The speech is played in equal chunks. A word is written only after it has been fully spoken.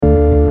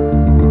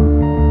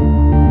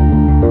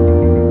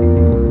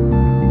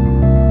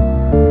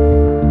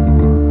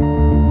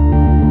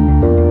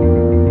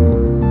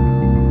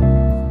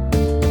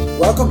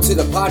Welcome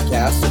to the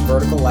podcast of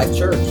Vertical Life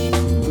Church.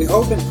 We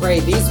hope and pray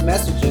these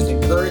messages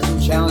encourage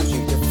and challenge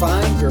you to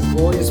find your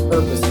glorious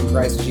purpose in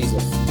Christ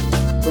Jesus.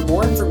 For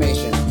more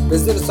information,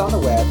 visit us on the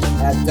web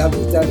at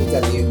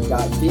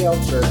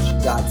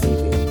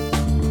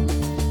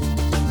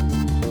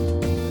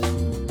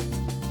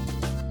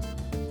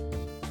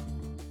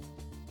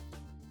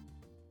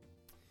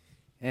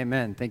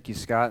Amen. Thank you,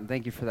 Scott, and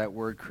thank you for that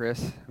word,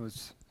 Chris. It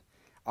was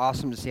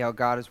awesome to see how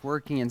God is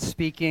working and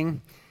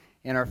speaking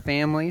in our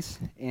families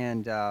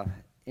and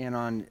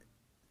on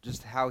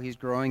just how He's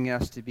growing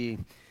us to be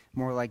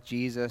more like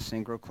Jesus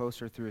and grow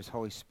closer through His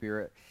Holy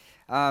Spirit.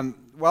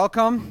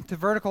 Welcome to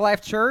Vertical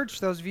Life Church,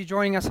 those of you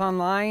joining us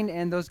online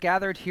and those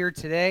gathered here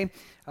today.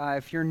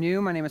 If you're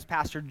new, my name is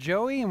Pastor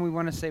Joey, and we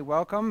want to say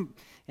welcome.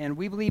 And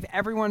we believe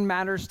everyone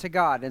matters to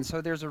God, and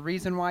so there's a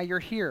reason why you're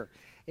here.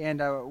 And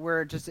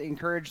we're just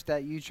encouraged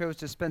that you chose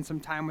to spend some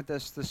time with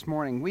us this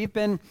morning. We've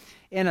been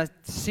in a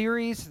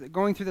series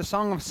going through the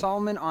Song of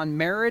Solomon on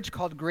marriage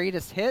called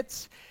Greatest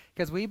Hits,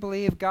 because we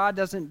believe God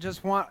doesn't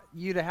just want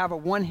you to have a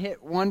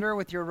one-hit wonder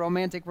with your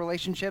romantic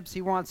relationships.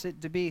 He wants it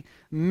to be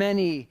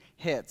many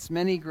hits,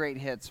 many great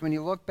hits. When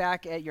you look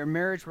back at your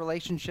marriage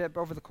relationship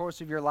over the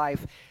course of your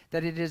life,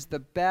 that it is the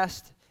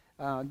best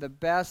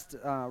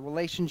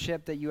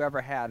relationship that you ever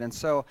had. And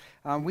so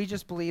we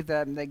just believe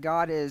that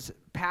God is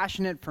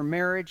passionate for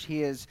marriage.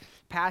 He is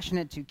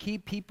passionate to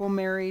keep people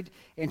married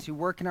and to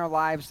work in our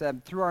lives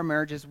that through our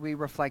marriages we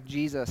reflect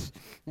Jesus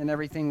in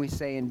everything we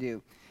say and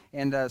do.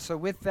 And so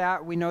with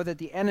that, we know that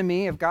the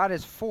enemy, if God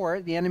is for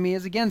it, the enemy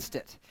is against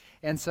it.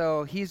 And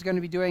so he's going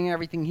to be doing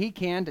everything he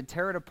can to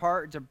tear it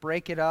apart, to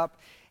break it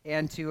up,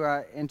 and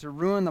to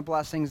ruin the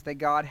blessings that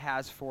God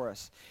has for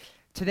us.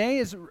 Today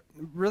is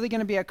really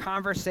going to be a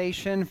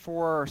conversation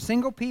for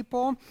single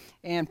people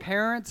and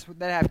parents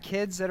that have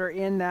kids that are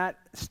in that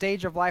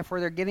stage of life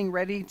where they're getting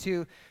ready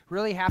to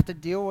really have to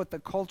deal with the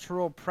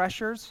cultural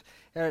pressures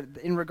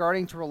in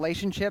regarding to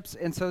relationships.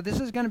 And so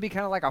this is going to be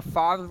kind of like a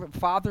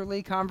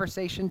fatherly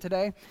conversation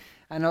today.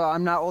 I know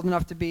I'm not old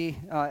enough to be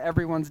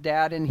everyone's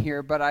dad in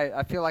here, but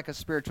I feel like a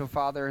spiritual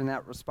father in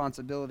that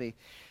responsibility.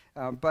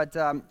 But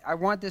I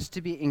want this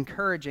to be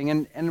encouraging,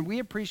 and we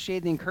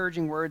appreciate the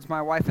encouraging words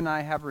my wife and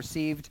I have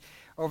received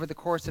over the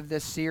course of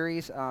this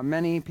series.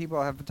 Many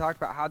people have talked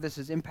about how this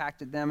has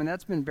impacted them, and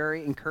that's been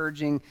very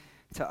encouraging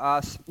to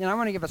us. And I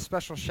want to give a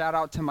special shout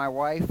out to my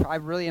wife. I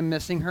really am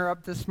missing her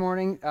up this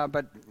morning,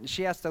 but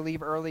she has to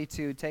leave early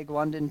to take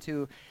London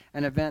to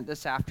an event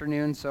this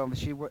afternoon, so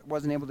she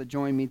wasn't able to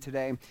join me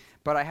today.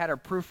 But I had her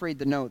proofread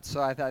the notes,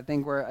 so I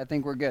think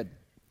we're good.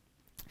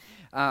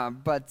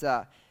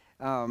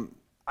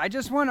 I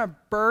just want to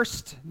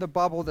burst the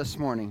bubble this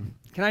morning.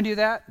 Can I do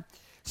that?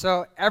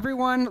 So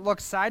everyone look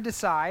side to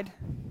side.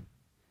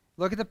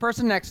 Look at the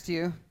person next to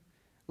you.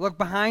 Look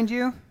behind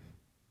you.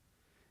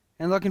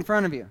 And look in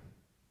front of you.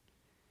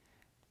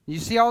 You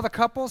see all the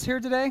couples here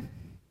today?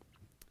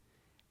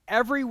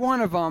 Every one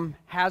of them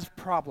has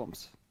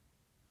problems.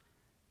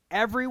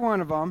 Every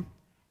one of them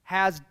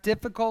has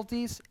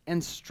difficulties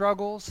and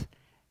struggles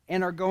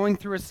and are going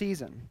through a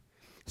season.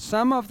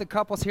 Some of the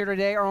couples here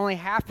today are only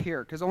half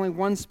here because only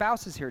one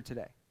spouse is here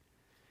today.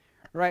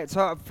 Right,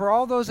 so for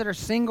all those that are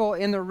single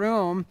in the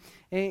room,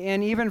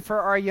 and even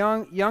for our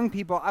young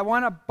people, I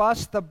want to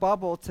bust the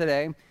bubble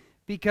today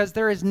because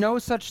there is no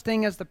such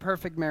thing as the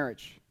perfect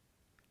marriage.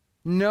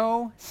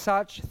 No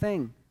such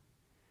thing.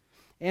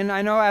 And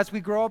I know as we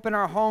grow up in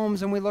our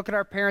homes and we look at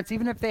our parents,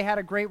 even if they had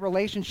a great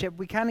relationship,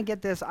 we kind of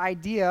get this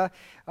idea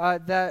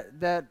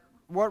that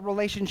what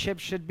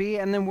relationships should be,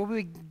 and then when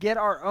we get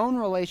our own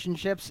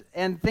relationships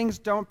and things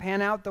don't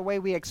pan out the way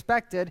we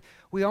expected,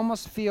 we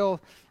almost feel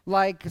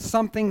like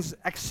something's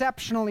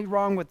exceptionally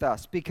wrong with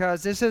us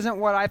because this isn't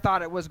what I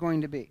thought it was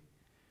going to be.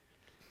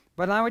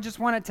 But I would just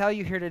want to tell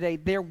you here today,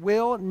 there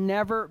will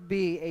never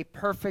be a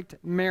perfect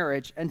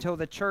marriage until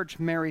the church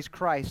marries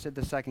Christ at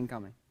the second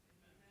coming.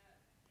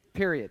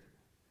 Period.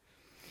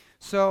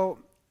 So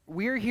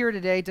we're here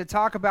today to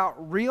talk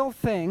about real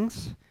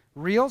things,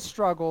 real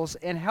struggles,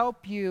 and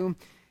help you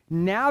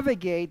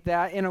navigate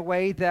that in a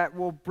way that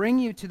will bring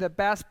you to the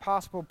best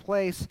possible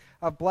place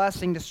of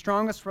blessing, the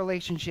strongest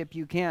relationship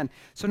you can.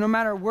 So no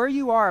matter where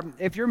you are,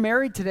 if you're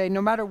married today,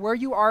 no matter where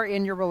you are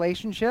in your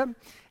relationship,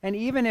 and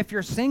even if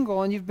you're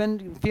single and you've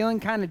been feeling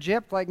kind of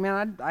gypped, like,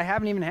 man, I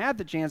haven't even had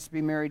the chance to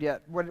be married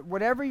yet.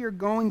 Whatever you're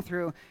going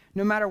through,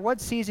 no matter what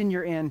season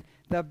you're in,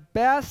 the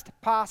best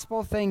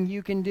possible thing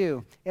you can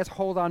do is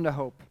hold on to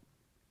hope.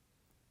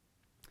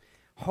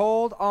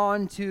 Hold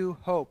on to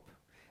hope.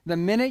 The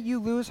minute you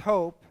lose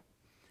hope,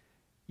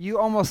 you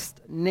almost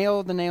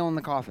nailed the nail in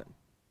the coffin.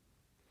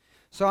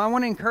 So I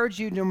want to encourage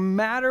you, no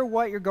matter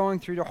what you're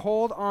going through, to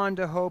hold on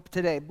to hope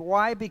today.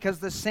 Why? Because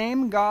the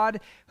same God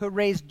who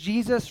raised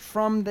Jesus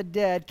from the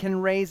dead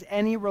can raise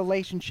any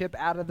relationship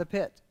out of the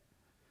pit.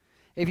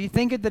 If you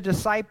think of the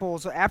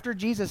disciples, after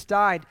Jesus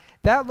died,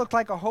 that looked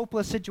like a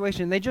hopeless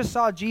situation. They just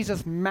saw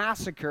Jesus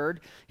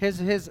massacred,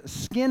 his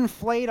skin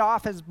flayed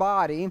off his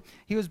body.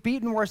 He was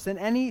beaten worse than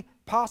any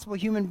possible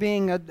human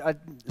being, a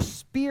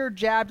spear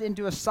jabbed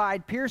into his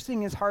side,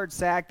 piercing his heart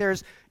sac.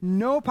 There's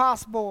no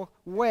possible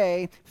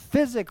way,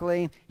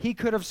 physically, he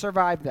could have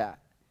survived that.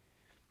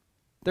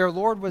 Their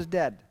Lord was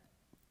dead.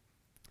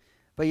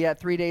 But yet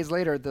 3 days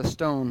later, the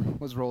stone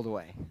was rolled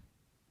away.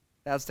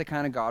 That's the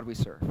kind of God we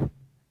serve.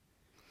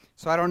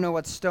 So I don't know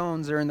what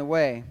stones are in the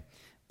way,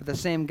 but the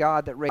same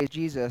God that raised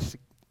Jesus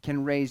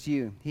can raise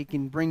you. He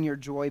can bring your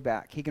joy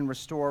back. He can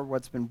restore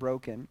what's been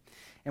broken.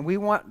 And we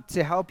want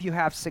to help you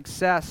have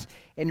success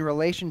in your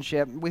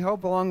relationship. We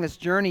hope along this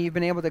journey you've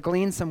been able to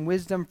glean some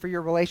wisdom for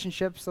your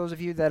relationships, those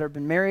of you that have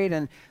been married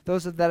and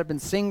those that have been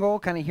single,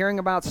 kind of hearing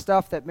about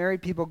stuff that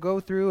married people go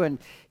through and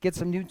get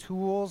some new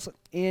tools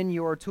in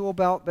your tool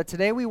belt. But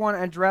today we want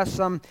to address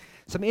some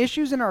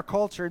issues in our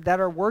culture that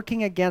are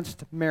working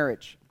against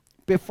marriage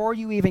before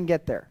you even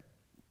get there.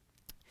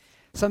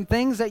 Some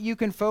things that you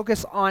can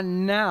focus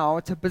on now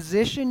to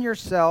position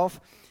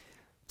yourself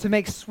to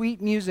make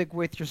sweet music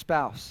with your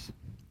spouse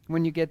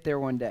when you get there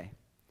one day.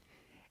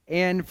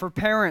 And for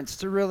parents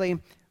to really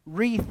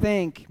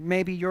rethink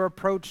maybe your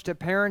approach to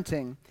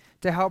parenting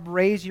to help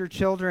raise your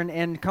children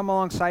and come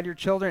alongside your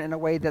children in a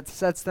way that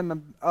sets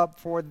them up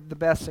for the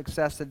best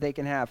success that they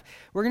can have.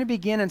 We're going to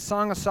begin in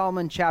Song of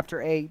Solomon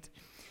chapter 8.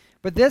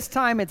 But this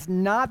time, it's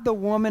not the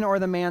woman or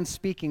the man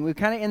speaking. We've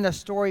kind of, in the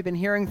story, been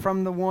hearing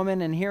from the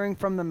woman and hearing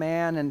from the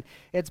man, and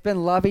it's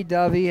been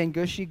lovey-dovey and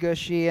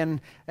gushy-gushy and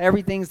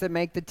everything's that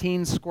make the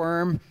teens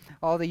squirm,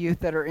 all the youth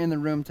that are in the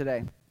room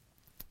today.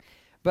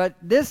 But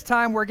this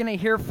time, we're going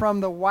to hear from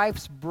the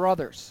wife's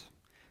brothers,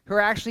 who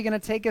are actually going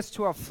to take us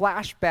to a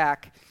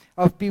flashback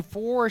of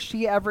before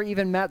she ever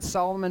even met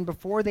Solomon,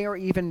 before they were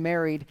even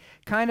married,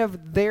 kind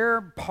of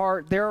their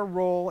part, their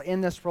role in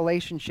this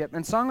relationship.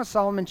 In Song of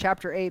Solomon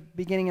chapter 8,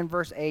 beginning in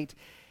verse 8,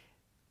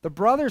 the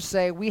brothers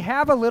say, "We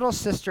have a little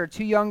sister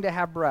too young to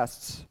have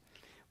breasts.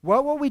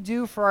 What will we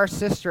do for our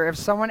sister if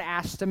someone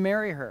asks to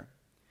marry her?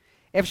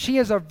 If she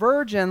is a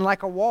virgin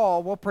like a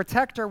wall, we'll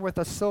protect her with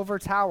a silver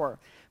tower.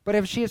 But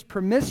if she is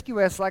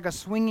promiscuous like a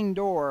swinging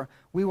door,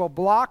 we will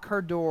block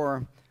her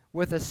door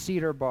with a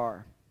cedar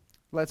bar."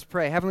 Let's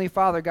pray. Heavenly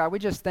Father, God, we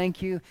just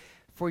thank you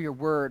for your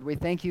word. We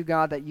thank you,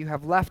 God, that you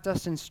have left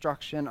us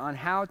instruction on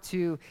how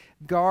to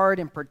guard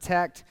and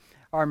protect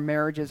our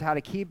marriages, how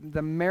to keep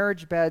the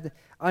marriage bed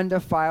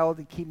undefiled,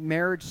 to keep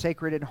marriage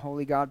sacred and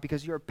holy, God,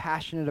 because you're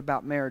passionate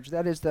about marriage.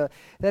 That is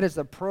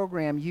the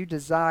program you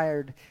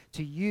desired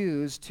to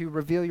use to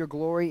reveal your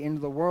glory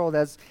into the world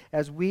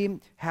as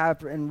we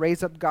have and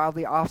raise up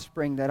godly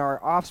offspring, that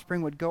our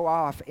offspring would go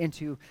off and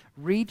to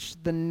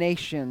reach the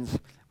nations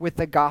with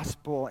the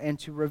gospel and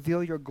to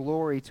reveal your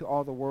glory to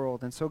all the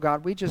world. And so,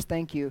 God, we just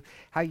thank you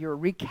how you're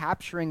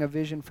recapturing a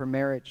vision for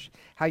marriage,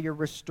 how you're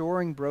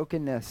restoring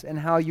brokenness, and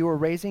how you are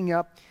raising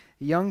up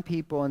young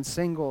people and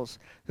singles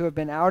who have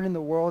been out in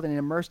the world and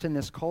immersed in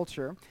this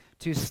culture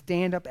to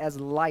stand up as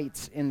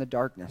lights in the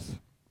darkness.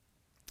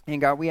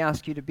 And God, we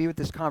ask you to be with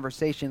this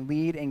conversation,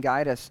 lead and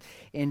guide us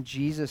in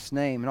Jesus'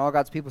 name. And all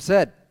God's people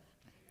said,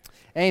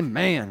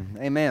 amen,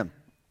 amen.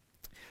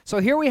 So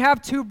here we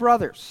have two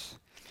brothers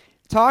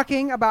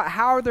talking about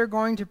how they're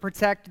going to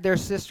protect their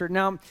sister.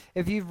 Now,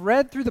 if you've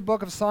read through the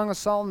book of Song of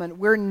Solomon,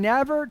 we're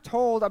never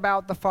told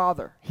about the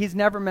father. He's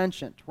never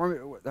mentioned.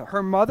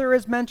 Her mother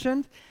is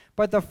mentioned,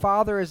 but the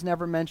father is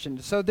never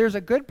mentioned. So there's a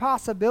good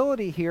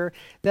possibility here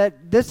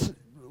that this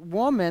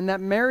woman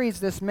that marries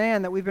this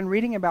man that we've been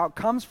reading about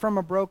comes from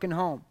a broken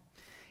home.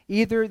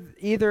 Either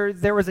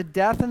there was a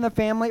death in the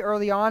family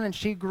early on and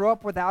she grew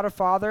up without a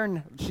father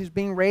and she's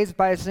being raised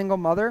by a single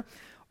mother,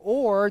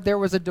 or there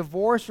was a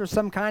divorce or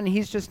some kind and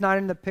he's just not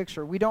in the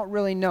picture. We don't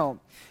really know.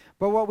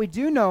 But what we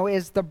do know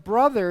is the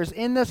brothers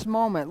in this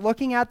moment,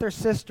 looking at their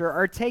sister,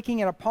 are taking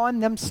it upon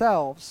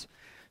themselves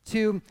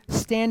to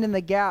stand in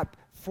the gap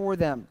for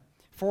them,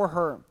 for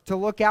her, to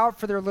look out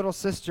for their little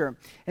sister.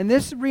 And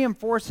this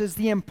reinforces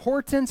the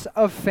importance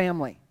of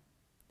family.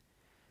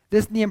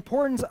 The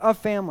importance of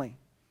family.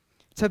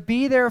 To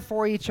be there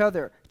for each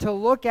other, to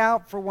look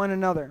out for one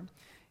another.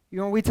 You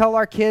know, we tell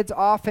our kids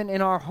often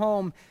in our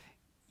home,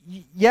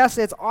 yes,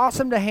 it's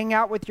awesome to hang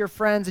out with your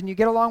friends and you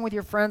get along with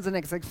your friends and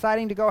it's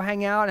exciting to go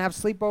hang out and have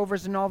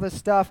sleepovers and all this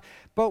stuff,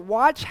 but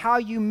watch how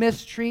you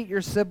mistreat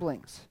your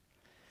siblings.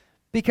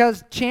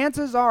 Because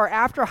chances are,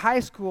 after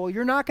high school,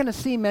 you're not going to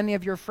see many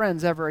of your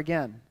friends ever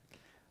again.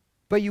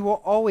 But you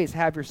will always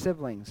have your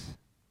siblings,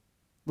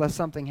 unless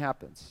something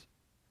happens.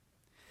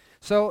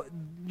 So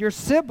your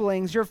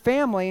siblings, your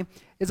family,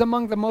 is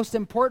among the most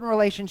important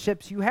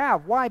relationships you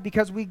have. Why?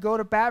 Because we go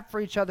to bat for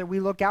each other. We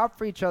look out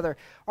for each other.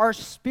 Our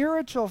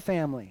spiritual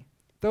family,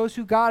 those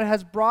who God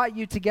has brought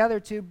you together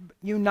to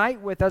unite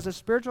with as a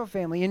spiritual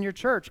family in your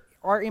church,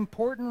 are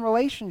important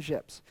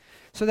relationships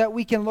so that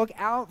we can look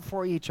out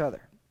for each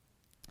other.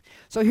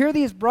 So here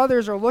these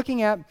brothers are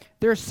looking at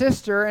their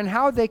sister and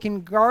how they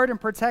can guard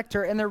and protect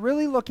her, and they're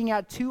really looking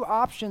at two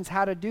options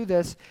how to do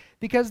this,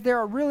 because there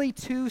are really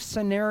two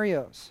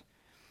scenarios.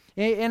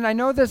 And I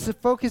know this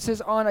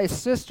focuses on a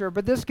sister,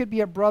 but this could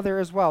be a brother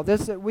as well.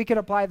 We could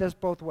apply this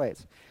both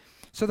ways.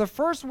 So the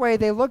first way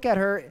they look at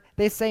her,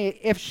 they say,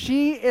 if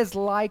she is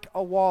like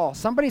a wall.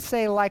 Somebody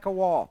say like a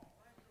wall.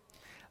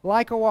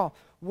 Like a wall.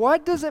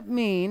 What does it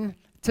mean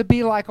to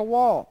be like a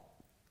wall?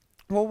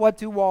 Well, what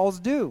do walls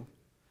do?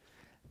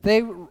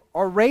 They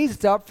are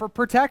raised up for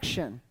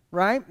protection,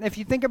 right? If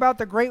you think about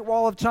the Great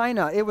Wall of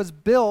China, it was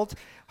built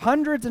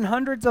hundreds and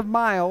hundreds of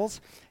miles.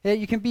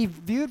 You can be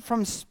viewed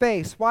from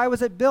space. Why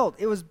was it built?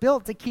 It was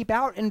built to keep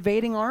out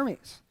invading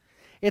armies.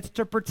 It's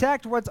to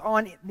protect what's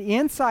on the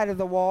inside of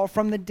the wall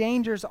from the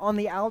dangers on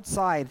the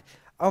outside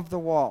of the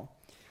wall.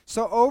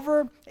 So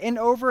over and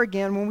over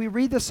again, when we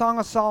read the Song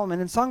of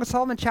Solomon, in Song of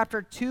Solomon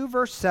chapter 2,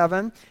 verse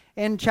 7,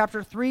 in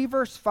chapter 3,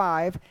 verse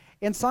 5,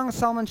 in Song of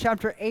Solomon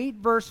chapter 8,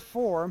 verse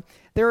 4,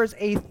 there is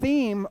a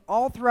theme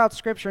all throughout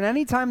Scripture. And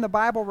anytime the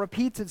Bible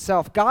repeats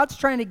itself, God's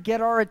trying to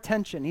get our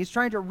attention. He's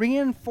trying to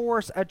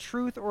reinforce a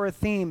truth or a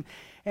theme.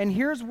 And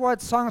here's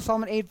what Song of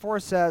Solomon 8:4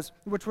 says,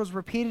 which was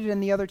repeated in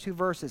the other two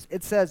verses.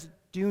 It says,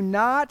 "Do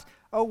not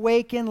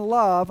awaken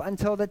love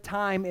until the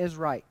time is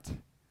right."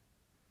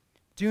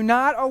 Do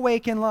not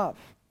awaken love.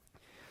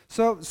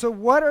 So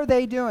what are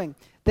they doing?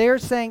 They're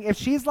saying if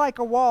she's like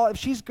a wall, if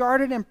she's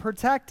guarded and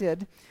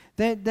protected,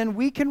 then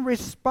we can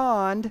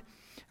respond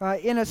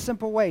in a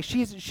simple way.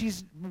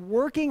 She's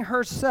working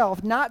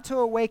herself not to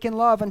awaken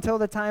love until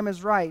the time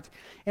is right.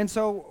 And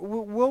so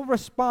we'll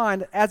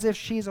respond as if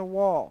she's a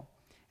wall.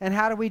 And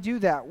how do we do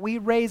that? We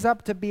raise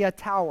up to be a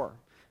tower,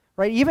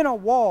 right? Even a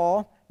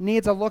wall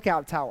needs a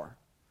lookout tower.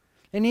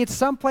 It needs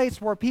some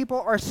place where people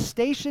are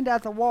stationed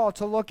at the wall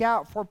to look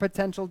out for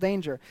potential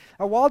danger.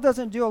 A wall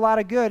doesn't do a lot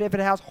of good if it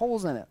has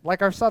holes in it,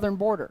 like our southern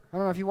border. I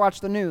don't know if you watch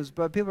the news,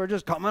 but people are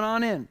just coming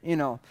on in,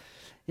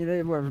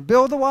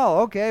 build the wall,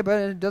 okay, but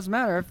it doesn't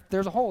matter if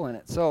there's a hole in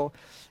it. So,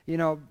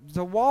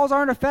 the walls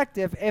aren't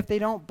effective if they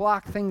don't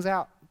block things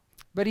out.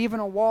 But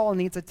even a wall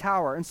needs a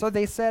tower. And so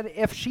they said,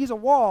 if she's a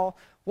wall,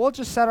 we'll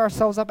just set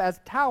ourselves up as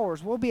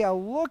towers. We'll be a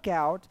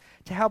lookout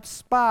to help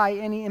spy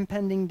any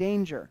impending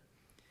danger,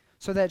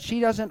 so that she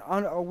doesn't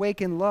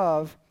awaken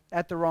love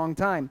at the wrong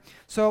time.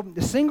 So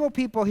the single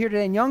people here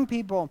today and young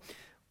people,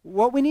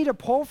 what we need to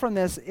pull from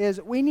this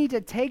is we need to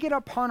take it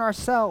upon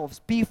ourselves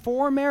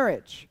before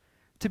marriage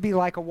to be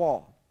like a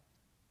wall.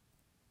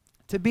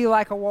 To be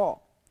like a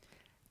wall.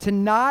 To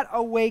not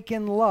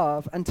awaken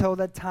love until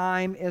the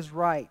time is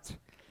right.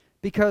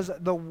 Because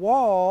the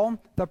wall,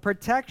 the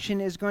protection,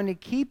 is going to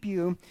keep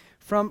you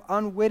from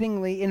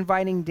unwittingly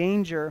inviting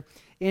danger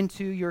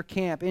into your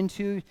camp,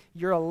 into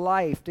your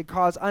life, to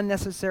cause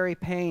unnecessary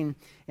pain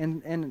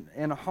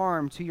and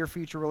harm to your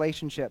future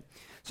relationship.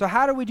 So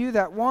how do we do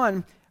that?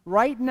 One,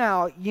 right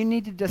now, you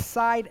need to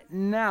decide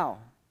now.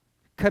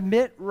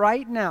 Commit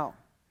right now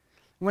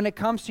when it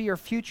comes to your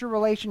future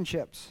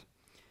relationships.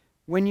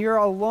 When you're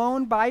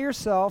alone by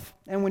yourself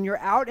and when you're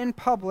out in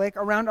public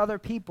around other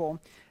people,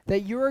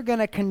 that you're going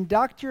to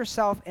conduct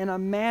yourself in a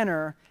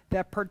manner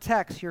that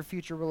protects your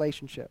future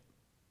relationship.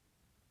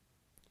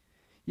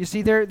 You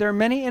see, there are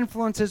many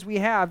influences we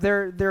have.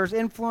 There's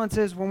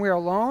influences when we're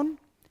alone,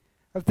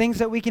 of things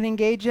that we can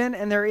engage in,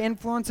 and there are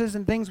influences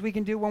and things we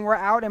can do when we're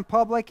out in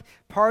public,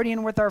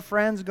 partying with our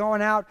friends,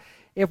 going out.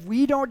 If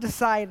we don't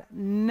decide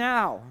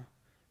now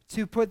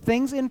to put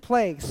things in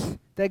place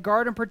that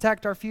guard and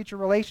protect our future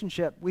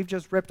relationship, we've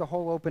just ripped a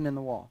hole open in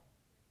the wall.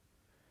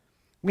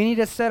 We need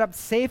to set up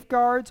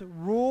safeguards,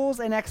 rules,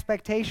 and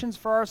expectations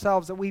for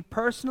ourselves that we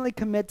personally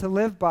commit to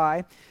live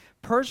by,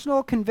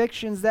 personal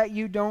convictions that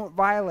you don't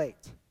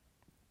violate.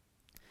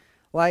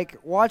 Like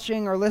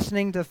watching or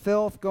listening to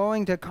filth,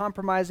 going to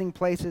compromising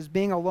places,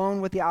 being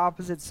alone with the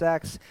opposite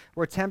sex,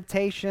 where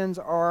temptations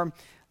are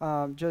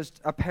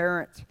just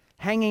apparent,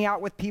 hanging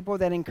out with people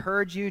that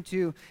encourage you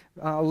to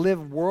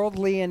live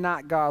worldly and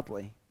not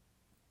godly.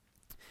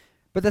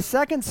 But the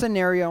second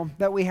scenario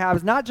that we have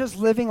is not just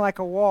living like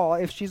a wall,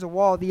 if she's a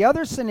wall. The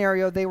other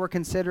scenario they were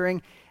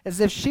considering is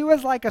if she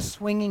was like a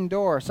swinging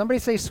door. Somebody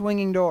say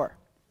swinging door.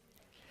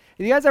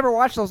 Have you guys ever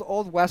watched those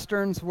old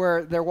westerns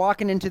where they're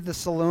walking into the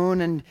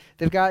saloon and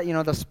they've got,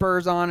 the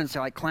spurs on and it's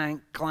like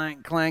clank,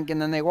 clank, clank, and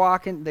then they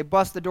walk in, they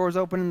bust the doors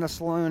open in the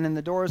saloon and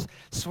the doors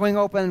swing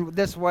open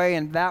this way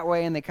and that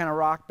way and they kind of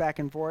rock back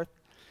and forth?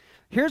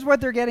 Here's what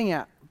they're getting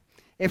at.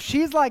 If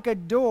she's like a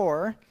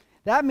door,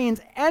 that means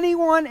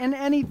anyone and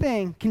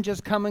anything can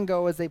just come and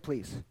go as they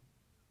please.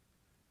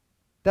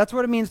 That's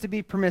what it means to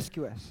be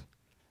promiscuous.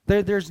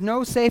 There's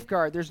no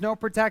safeguard. There's no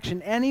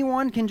protection.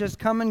 Anyone can just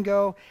come and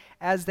go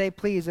as they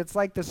please. It's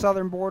like the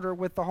southern border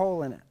with the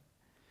hole in it.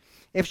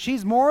 If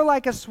she's more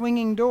like a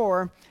swinging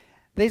door,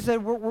 they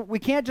said we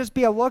can't just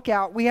be a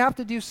lookout. We have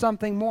to do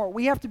something more.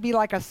 We have to be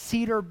like a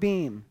cedar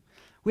beam.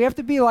 We have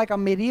to be like a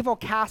medieval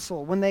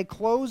castle. When they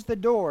close the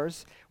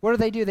doors, what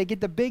do? They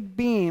get the big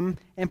beam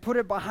and put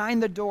it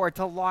behind the door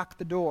to lock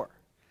the door.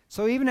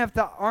 So even if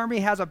the army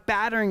has a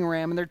battering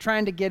ram and they're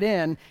trying to get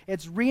in,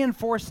 it's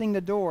reinforcing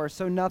the door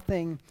so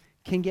nothing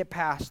can get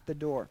past the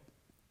door.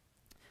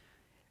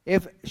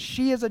 If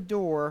she is a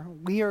door,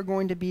 we are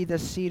going to be the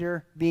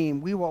cedar beam.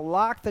 We will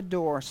lock the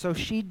door so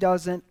she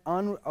doesn't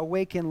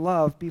awaken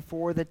love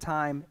before the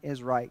time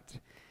is right.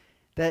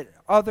 That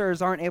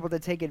others aren't able to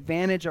take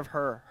advantage of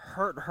her,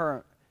 hurt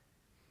her,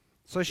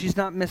 so she's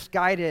not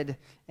misguided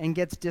and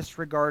gets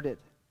disregarded.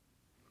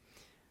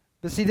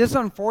 But see, this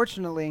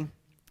unfortunately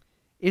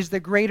is the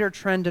greater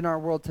trend in our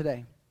world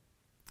today.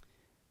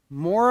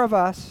 More of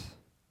us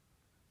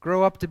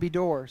grow up to be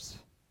doors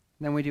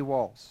than we do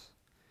walls.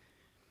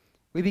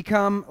 We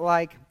become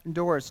like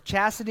doors.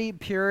 Chastity,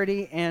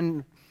 purity,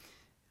 and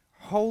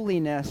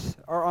holiness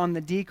are on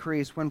the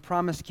decrease when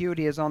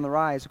promiscuity is on the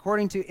rise.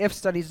 According to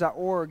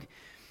ifstudies.org,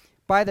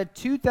 by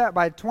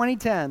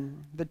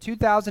 2010, the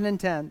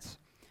 2010s,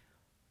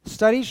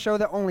 studies show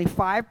that only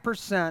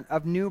 5%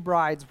 of new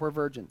brides were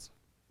virgins.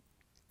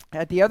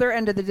 At the other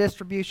end of the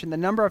distribution, the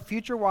number of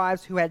future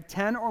wives who had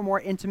 10 or more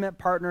intimate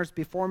partners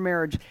before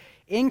marriage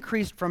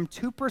increased from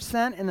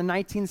 2% in the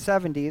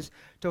 1970s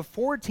to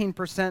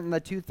 14% in the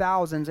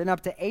 2000s and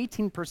up to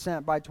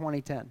 18% by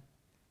 2010.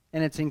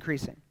 And it's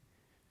increasing.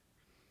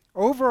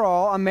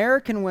 Overall,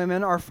 American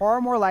women are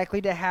far more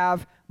likely to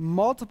have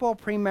multiple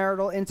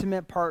premarital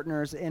intimate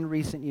partners in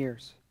recent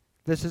years.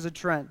 This is a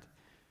trend.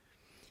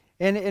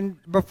 And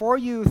before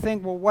you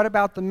think, well, what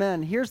about the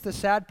men? Here's the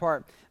sad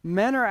part.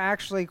 Men are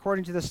actually,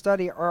 according to the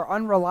study, are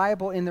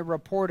unreliable in their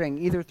reporting,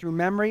 either through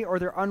memory or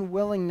their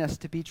unwillingness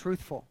to be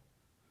truthful.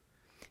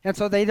 And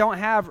so they don't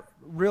have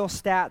real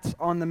stats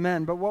on the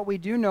men. But what we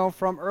do know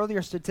from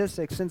earlier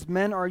statistics, since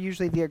men are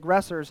usually the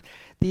aggressors,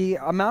 the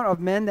amount of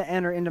men that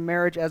enter into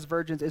marriage as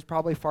virgins is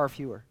probably far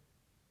fewer.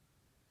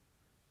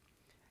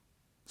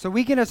 So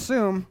we can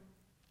assume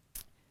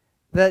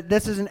that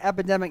this is an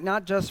epidemic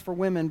not just for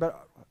women,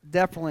 but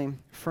definitely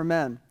for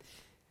men.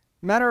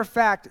 Matter of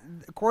fact,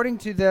 according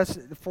to this,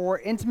 for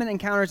intimate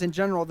encounters in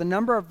general, the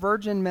number of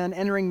virgin men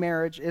entering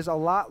marriage is a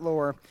lot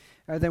lower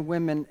than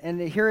women. And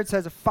here it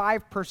says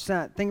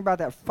 5%. Think about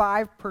that.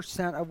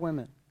 5% of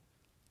women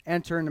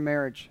enter into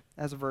marriage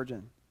as a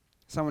virgin.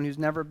 Someone who's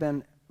never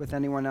been with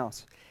anyone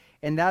else.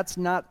 And that's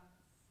not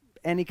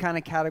any kind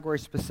of category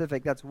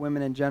specific. That's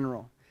women in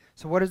general.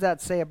 So what does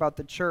that say about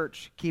the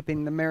church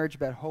keeping the marriage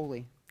bed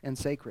holy and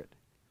sacred?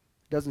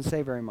 It doesn't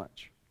say very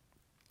much.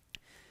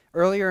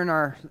 Earlier in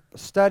our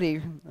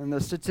study, and the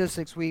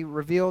statistics we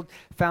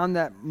found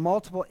that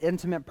multiple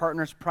intimate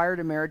partners prior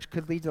to marriage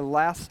could lead to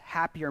less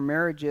happier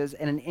marriages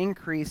and an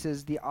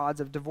increases the odds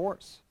of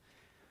divorce.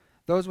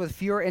 Those with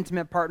fewer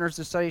intimate partners,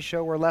 the studies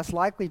show, were less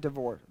likely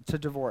to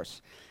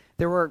divorce.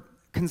 There were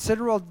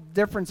considerable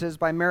differences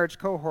by marriage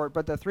cohort,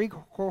 but the three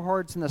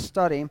cohorts in the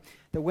study,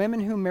 the women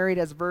who married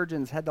as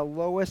virgins had the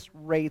lowest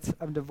rates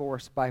of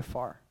divorce by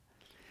far.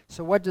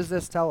 So what does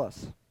this tell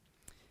us?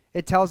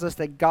 It tells us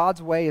that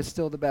God's way is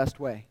still the best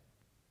way.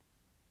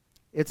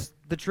 It's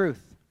the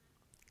truth.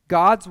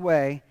 God's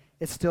way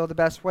is still the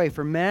best way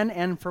for men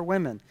and for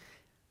women.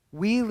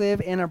 We live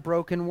in a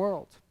broken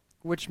world,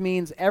 which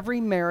means every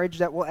marriage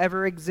that will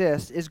ever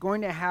exist is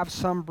going to have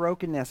some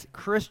brokenness.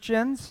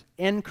 Christians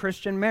in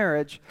Christian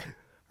marriage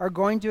are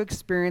going to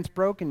experience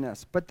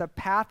brokenness, but the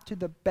path to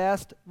the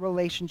best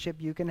relationship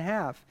you can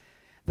have,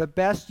 the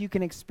best you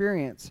can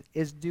experience,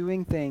 is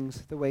doing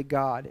things the way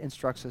God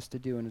instructs us to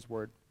do in His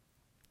Word.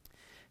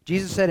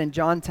 Jesus said in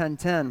John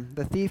 10:10,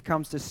 the thief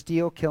comes to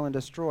steal, kill, and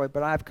destroy,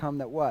 but I've come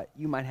that what?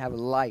 You might have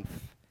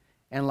life,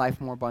 and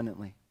life more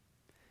abundantly.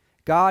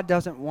 God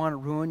doesn't want to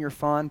ruin your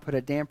fun, put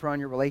a damper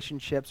on your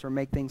relationships, or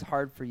make things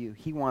hard for you.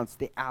 He wants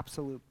the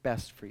absolute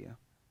best for you.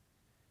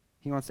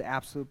 He wants the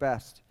absolute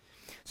best.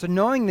 So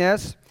knowing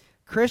this,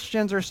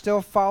 Christians are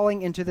still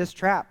falling into this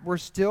trap. We're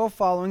still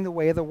following the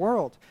way of the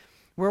world.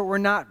 We're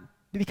not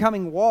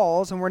becoming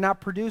walls, and we're not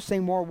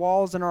producing more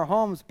walls in our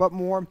homes, but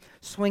more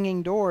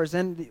swinging doors.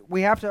 And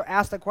we have to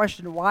ask the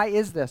question, why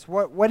is this?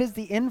 What is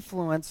the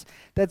influence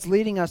that's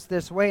leading us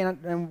this way?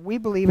 And we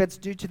believe it's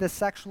due to the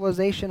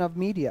sexualization of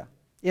media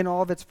in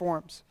all of its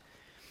forms.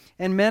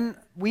 And men,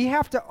 we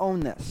have to own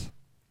this.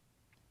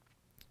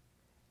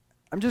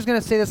 I'm just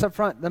going to say this up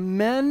front. The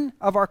men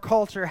of our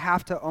culture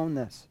have to own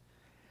this.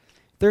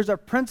 There's a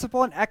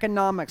principle in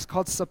economics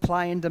called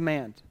supply and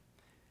demand.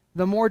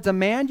 The more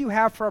demand you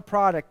have for a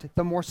product,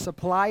 the more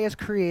supply is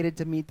created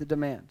to meet the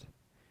demand.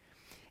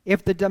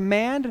 If the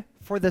demand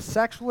for the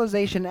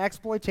sexualization and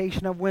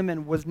exploitation of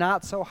women was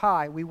not so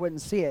high, we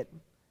wouldn't see it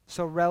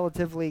so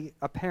relatively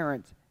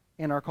apparent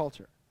in our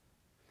culture.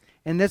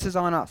 And this is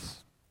on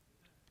us.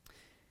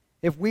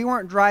 If we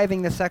weren't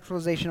driving the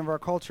sexualization of our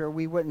culture,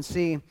 we wouldn't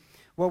see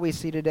what we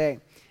see today.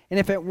 And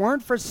if it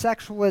weren't for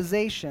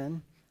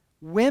sexualization,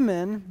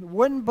 women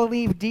wouldn't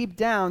believe deep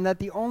down that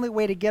the only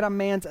way to get a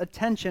man's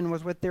attention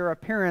was with their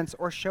appearance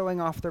or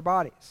showing off their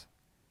bodies.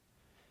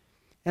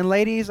 And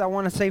ladies, I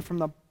want to say from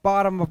the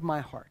bottom of my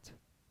heart,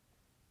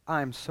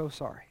 I am so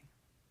sorry.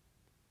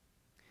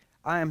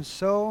 I am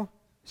so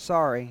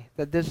sorry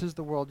that this is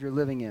the world you're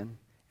living in,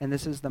 and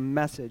this is the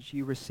message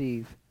you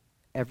receive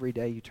every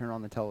day you turn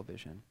on the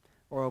television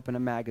or open a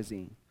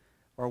magazine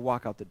or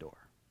walk out the door.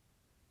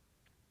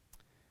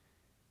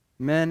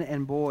 Men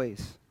and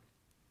boys,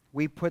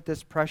 we put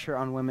this pressure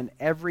on women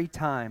every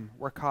time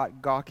we're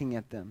caught gawking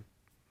at them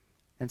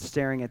and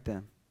staring at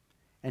them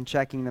and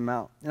checking them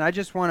out. And I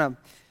want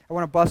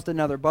to bust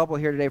another bubble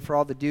here today for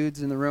all the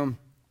dudes in the room.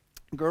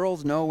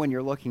 Girls know when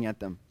you're looking at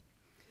them.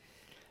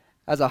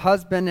 As a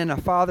husband and a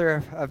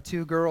father of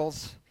two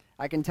girls,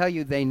 I can tell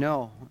you they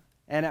know.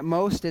 And at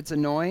most it's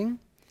annoying,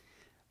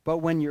 but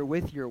when you're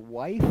with your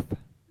wife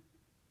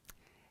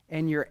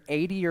and you're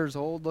 80 years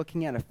old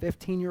looking at a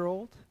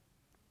 15-year-old,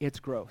 it's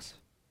gross.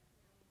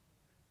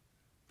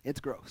 It's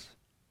gross.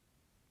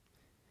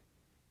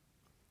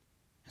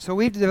 So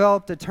we've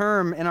developed a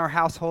term in our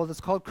household that's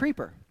called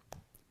creeper.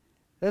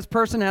 This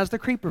person has the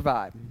creeper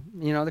vibe.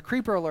 You know, the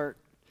creeper alert.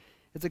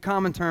 It's a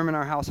common term in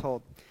our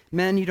household.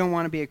 Men, you don't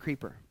want to be a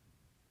creeper.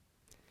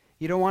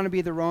 You don't want to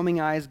be the roaming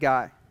eyes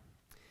guy.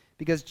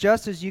 Because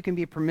just as you can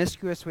be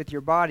promiscuous with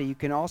your body, you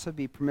can also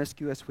be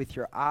promiscuous with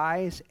your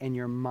eyes and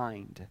your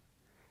mind.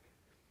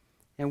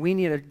 And we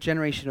need a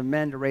generation of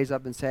men to raise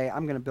up and say,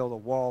 I'm going to build a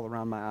wall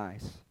around my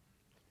eyes.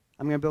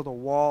 I'm going to build a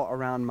wall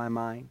around my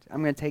mind.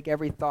 I'm going to take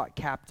every thought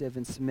captive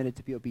and submit it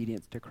to be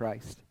obedient to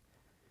Christ.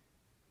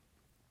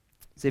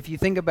 So if you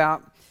think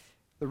about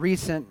the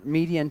recent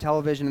media and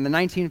television, in the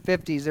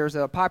 1950s, there was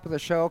a popular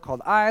show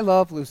called I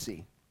Love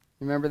Lucy.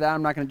 Remember that?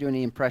 I'm not going to do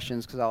any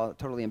impressions because I'll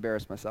totally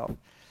embarrass myself.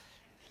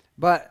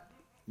 But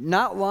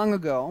not long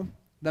ago,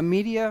 the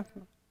media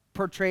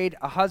portrayed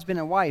a husband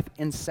and wife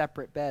in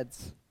separate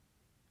beds.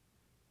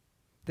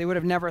 They would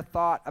have never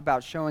thought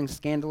about showing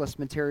scandalous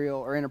material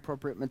or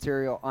inappropriate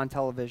material on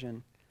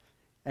television.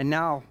 And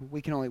now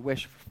we can only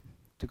wish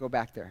to go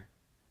back there.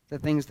 The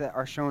things that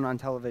are shown on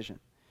television.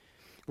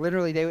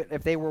 Literally,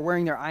 if they were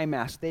wearing their eye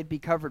mask, they'd be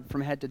covered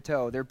from head to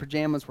toe. Their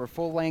pajamas were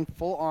full length,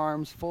 full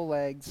arms, full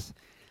legs.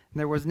 And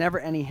there was never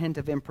any hint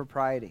of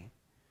impropriety.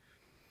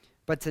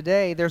 But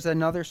today, there's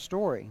another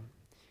story.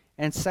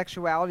 And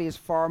sexuality is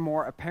far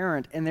more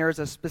apparent. And there is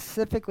a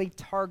specifically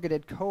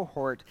targeted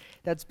cohort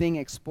that's being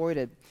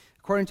exploited.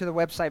 According to the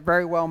website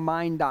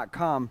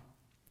verywellmind.com,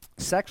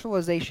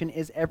 sexualization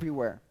is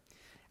everywhere,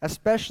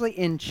 especially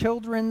in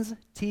children's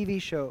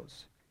TV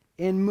shows,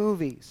 in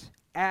movies,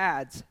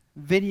 ads,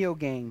 video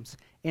games,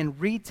 in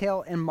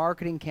retail and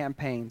marketing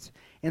campaigns,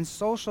 in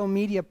social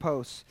media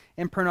posts,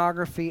 in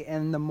pornography,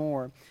 and the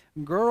more.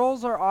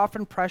 Girls are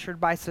often pressured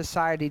by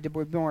society to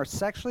be more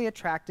sexually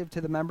attractive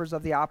to the members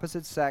of the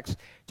opposite sex,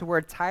 to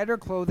wear tighter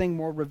clothing,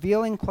 more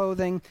revealing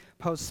clothing,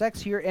 post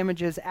sexier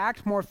images,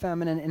 act more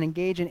feminine, and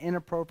engage in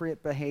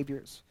inappropriate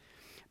behaviors.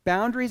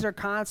 Boundaries are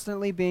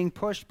constantly being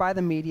pushed by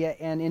the media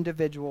and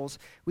individuals.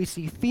 We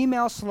see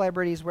female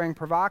celebrities wearing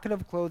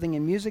provocative clothing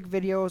in music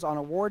videos, on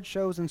award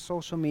shows, and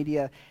social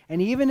media.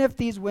 And even if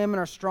these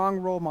women are strong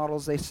role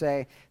models, they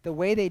say, the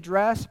way they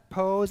dress,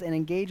 pose, and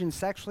engage in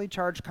sexually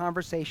charged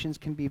conversations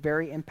can be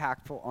very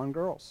impactful on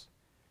girls.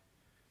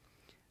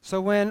 So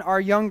when our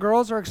young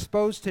girls are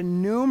exposed to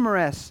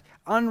numerous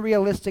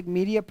unrealistic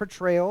media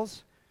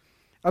portrayals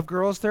of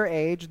girls their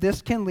age,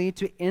 this can lead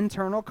to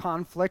internal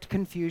conflict,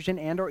 confusion,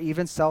 and or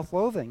even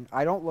self-loathing.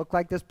 I don't look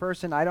like this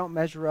person. I don't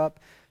measure up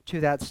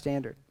to that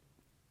standard.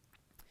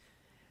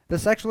 The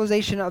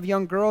sexualization of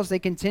young girls, they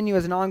continue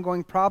as an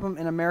ongoing problem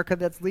in America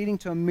that's leading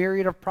to a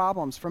myriad of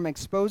problems, from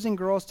exposing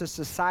girls to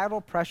societal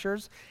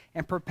pressures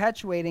and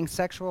perpetuating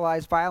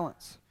sexualized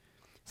violence.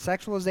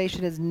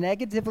 Sexualization is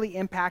negatively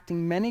impacting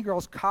many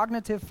girls'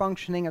 cognitive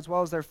functioning as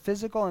well as their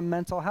physical and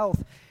mental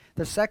health.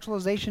 The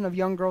sexualization of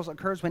young girls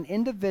occurs when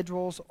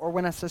individuals or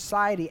when a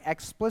society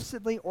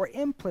explicitly or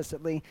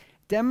implicitly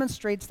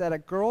demonstrates that a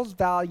girl's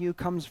value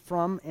comes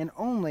from and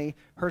only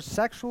her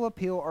sexual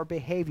appeal or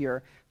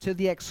behavior to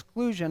the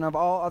exclusion of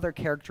all other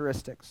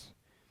characteristics,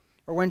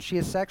 or when she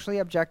is sexually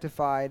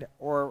objectified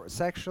or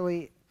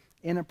sexually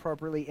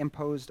inappropriately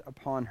imposed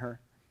upon her.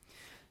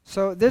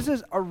 So this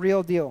is a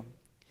real deal.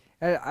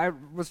 I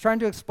was trying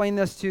to explain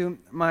this to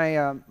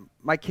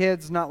my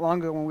kids not long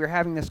ago when we were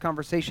having this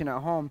conversation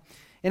at home.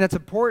 And it's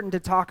important to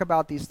talk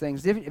about these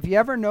things. If you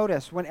ever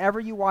notice, whenever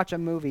you watch a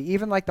movie,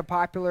 even like the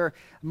popular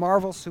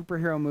Marvel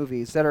superhero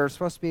movies that are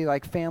supposed to be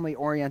like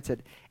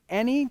family-oriented,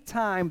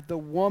 anytime the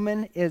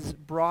woman is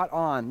brought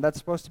on that's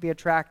supposed to be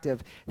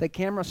attractive, the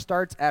camera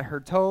starts at her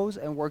toes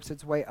and works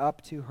its way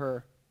up to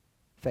her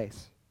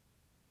face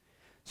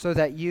so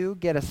that you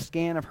get a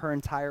scan of her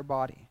entire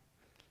body.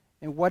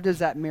 And what does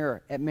that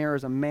mirror? It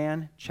mirrors a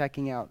man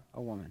checking out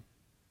a woman,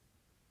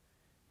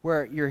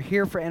 where you're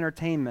here for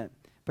entertainment,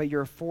 but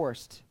you're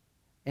forced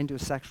into a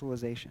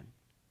sexualization.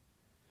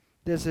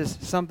 This is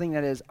something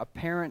that is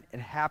apparent. It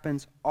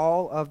happens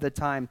all of the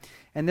time.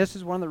 And this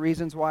is one of the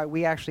reasons why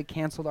we actually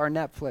canceled our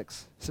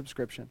Netflix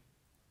subscription.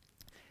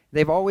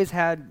 They've always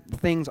had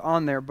things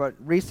on there, but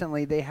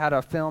recently they had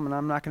a film, and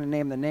I'm not going to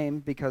name the name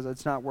because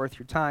it's not worth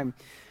your time,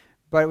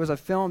 but it was a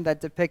film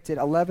that depicted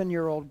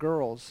 11-year-old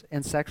girls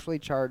in sexually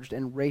charged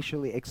and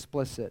racially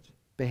explicit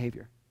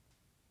behavior.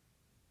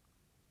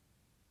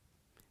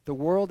 The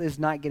world is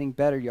not getting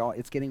better, y'all.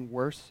 It's getting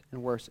worse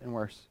and worse and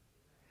worse.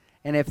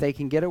 And if they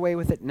can get away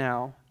with it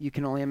now, you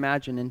can only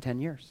imagine in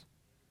 10 years.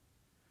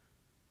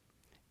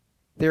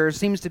 There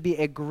seems to be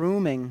a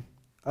grooming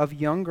of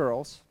young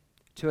girls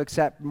to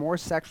accept more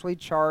sexually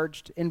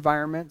charged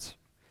environments,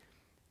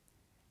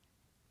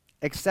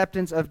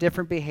 acceptance of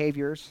different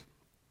behaviors,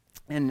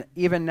 and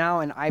even now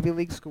in Ivy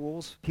League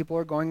schools, people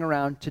are going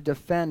around to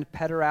defend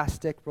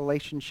pederastic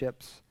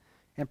relationships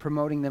and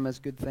promoting them as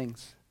good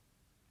things.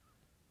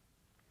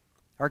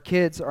 Our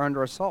kids are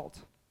under assault.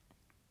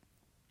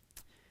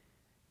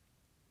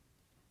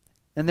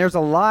 And there's a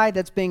lie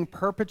that's being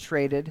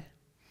perpetrated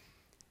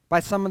by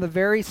some of the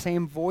very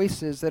same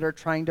voices that are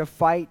trying to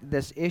fight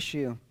this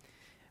issue,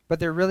 but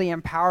they're really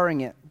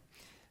empowering it.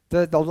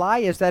 The lie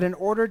is that in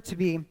order to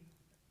be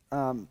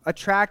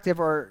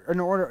attractive or in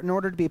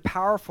order to be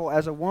powerful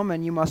as a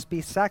woman, you must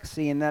be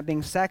sexy, and that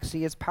being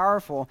sexy is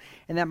powerful.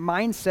 And that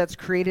mindset's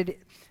created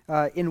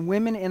in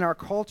women in our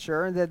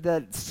culture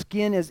that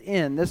skin is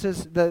in.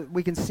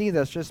 We can see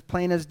this just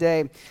plain as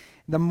day.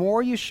 The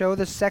more you show,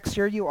 the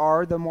sexier you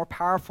are, the more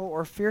powerful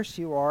or fierce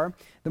you are.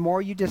 The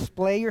more you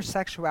display your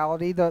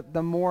sexuality,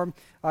 the more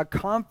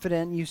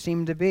confident you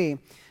seem to be.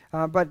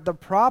 But the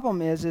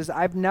problem is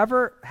I've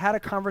never had a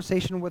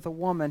conversation with a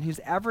woman who's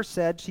ever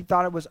said she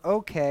thought it was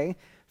okay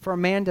for a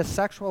man to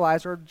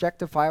sexualize or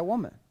objectify a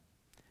woman.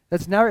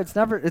 It's never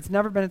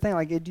been a thing.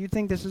 Like, do you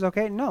think this is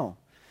okay? No.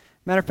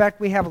 Matter of fact,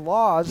 we have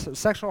laws,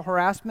 sexual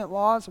harassment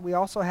laws. We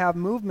also have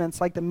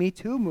movements like the Me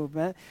Too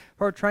movement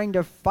who are trying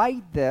to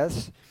fight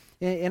this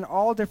in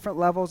all different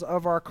levels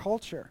of our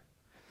culture.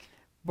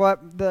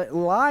 But the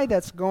lie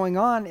that's going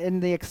on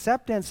in the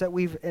acceptance that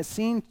we've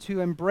seen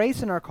to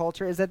embrace in our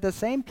culture is that the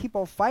same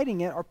people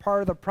fighting it are part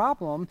of the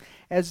problem,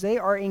 as they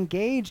are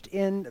engaged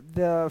in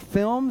the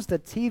films, the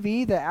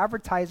TV, the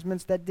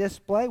advertisements that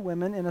display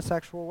women in a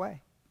sexual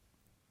way.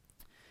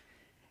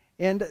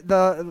 And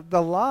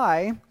the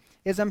lie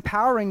is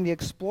empowering the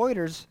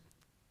exploiters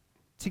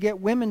to get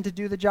women to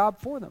do the job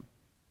for them.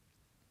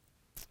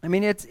 I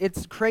mean,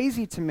 it's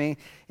crazy to me,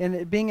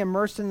 and being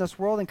immersed in this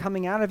world and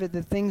coming out of it,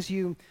 the things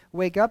you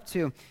wake up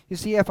to. You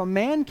see, if a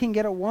man can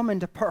get a woman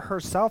to put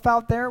herself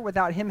out there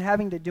without him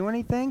having to do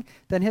anything,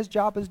 then his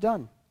job is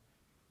done.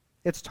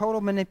 It's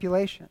total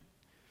manipulation.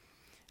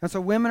 And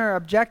so women are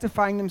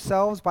objectifying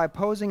themselves by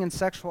posing in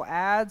sexual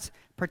ads,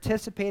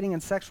 participating in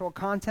sexual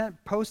content,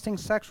 posting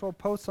sexual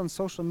posts on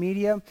social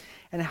media,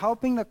 and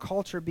helping the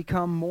culture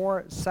become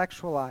more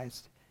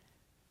sexualized.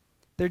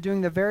 They're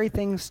doing the very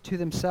things to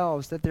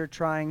themselves that they're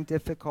trying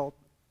difficult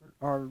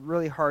or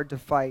really hard to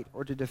fight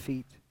or to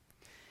defeat.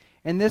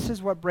 And this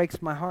is what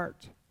breaks my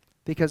heart,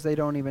 because they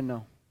don't even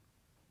know.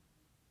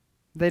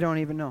 They don't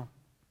even know.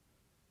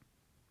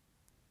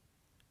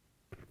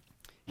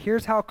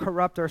 Here's how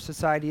corrupt our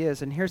society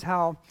is, and here's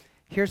how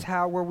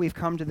where we've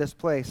come to this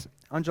place.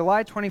 On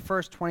July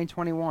 21st,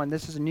 2021,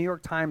 this is a New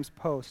York Times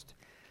post.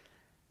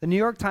 The New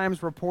York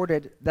Times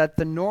reported that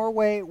the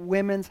Norway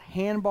women's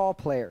handball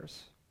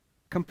players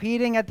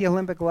competing at the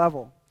Olympic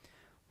level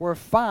were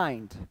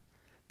fined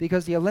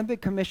because the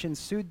Olympic Commission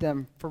sued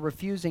them for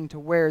refusing to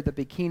wear the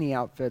bikini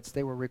outfits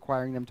they were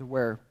requiring them to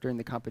wear during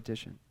the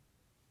competition.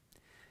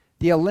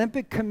 The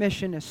Olympic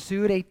Commission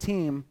sued a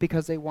team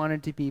because they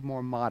wanted to be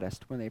more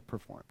modest when they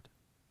performed.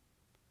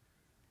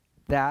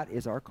 That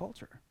is our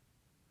culture.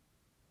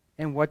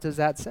 And what does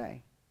that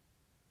say?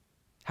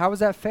 How is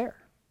that fair?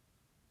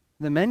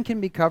 The men can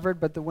be covered,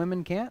 but the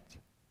women can't.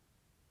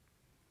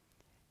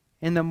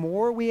 And the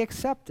more we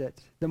accept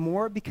it, the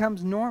more it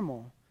becomes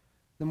normal,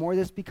 the more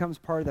this becomes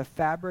part of the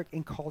fabric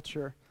and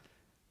culture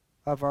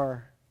of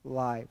our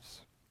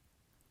lives.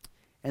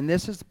 And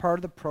this is part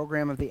of the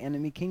program of the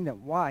enemy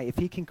kingdom. Why? If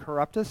he can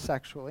corrupt us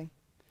sexually,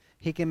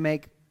 he can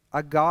make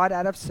a god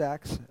out of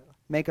sex,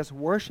 make us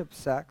worship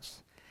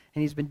sex,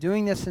 and he's been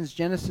doing this since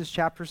Genesis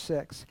chapter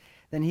 6,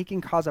 then he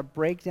can cause a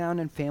breakdown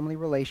in family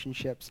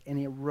relationships and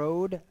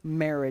erode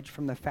marriage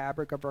from the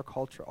fabric of our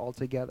culture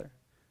altogether.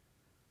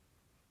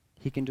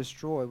 He can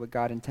destroy what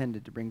God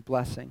intended to bring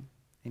blessing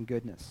and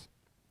goodness.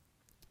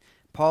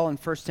 Paul in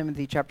 1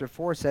 Timothy chapter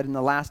 4 said, in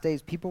the last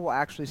days, people will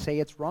actually say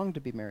it's wrong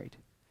to be married.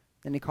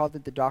 And he called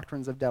it the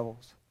doctrines of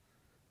devils,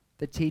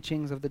 the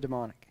teachings of the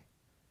demonic.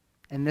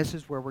 And this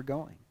is where we're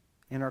going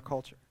in our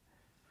culture.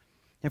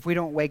 If we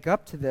don't wake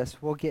up to this,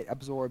 we'll get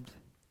absorbed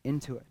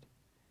into it.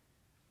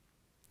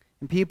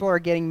 And people are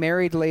getting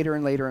married later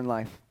and later in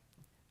life.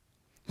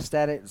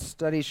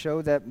 Studies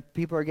show that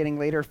people are getting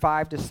later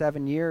 5 to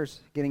 7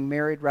 years getting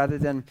married rather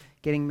than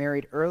getting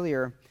married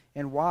earlier.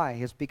 And why?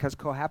 It's because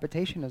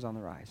cohabitation is on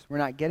the rise. We're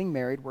not getting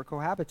married, we're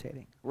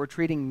cohabitating. We're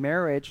treating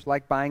marriage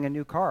like buying a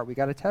new car. We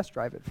got to test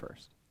drive it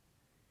first.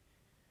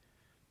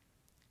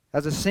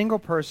 As a single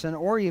person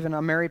or even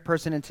a married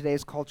person in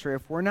today's culture,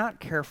 if we're not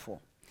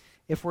careful,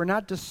 if we're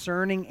not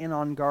discerning and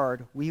on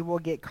guard, we will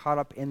get caught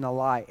up in the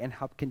lie and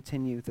help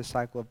continue the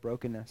cycle of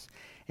brokenness.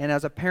 And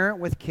as a parent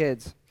with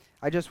kids,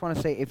 I just want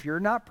to say, if you're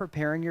not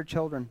preparing your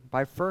children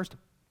by first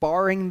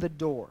barring the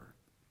door,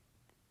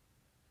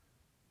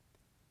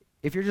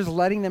 if you're just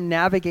letting them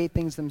navigate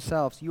things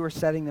themselves, you are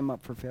setting them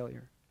up for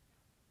failure.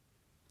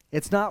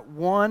 It's not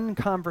one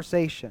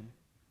conversation.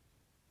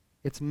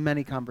 It's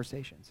many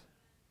conversations.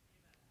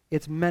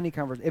 It's many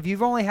conversations. If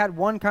you've only had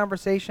one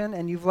conversation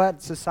and you've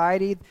let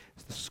society,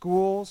 the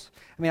schools,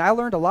 I mean, I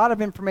learned a lot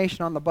of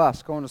information on the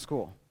bus going to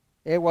school.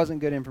 It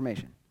wasn't good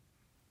information.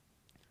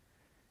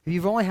 If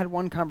you've only had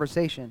one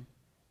conversation,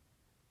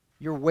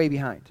 you're way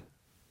behind.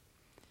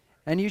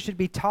 And you should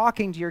be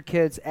talking to your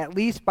kids at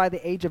least by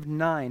the age of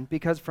 9,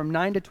 because from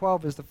 9 to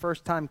 12 is the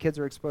first time kids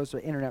are exposed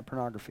to internet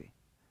pornography.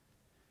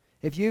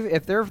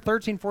 If they're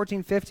 13,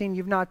 14, 15,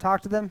 you've not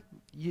talked to them,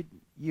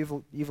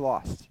 you've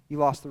lost. You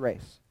lost the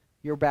race.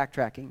 You're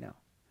backtracking now.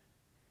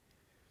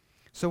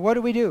 So what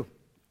do we do?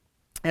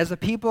 As a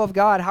people of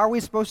God, how are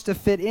we supposed to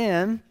fit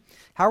in?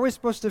 How are we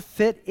supposed to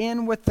fit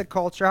in with the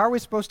culture? How are we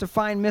supposed to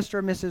find Mr.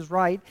 and Mrs.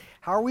 Right?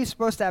 How are we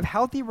supposed to have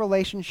healthy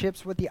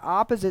relationships with the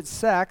opposite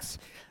sex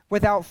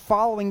without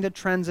following the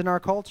trends in our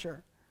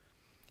culture?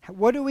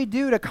 What do we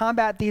do to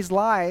combat these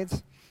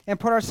lies and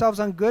put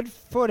ourselves on good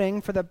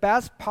footing for the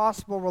best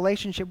possible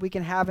relationship we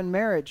can have in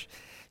marriage?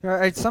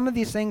 Some of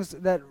these things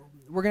that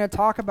we're going to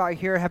talk about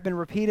here have been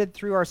repeated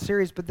through our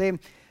series, but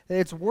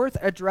it's worth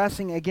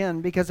addressing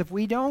again, because if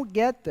we don't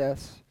get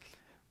this,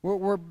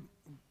 we're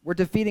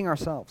defeating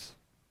ourselves.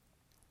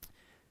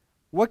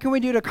 What can we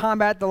do to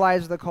combat the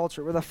lies of the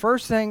culture? Well, the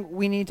first thing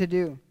we need to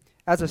do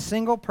as a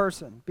single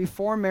person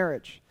before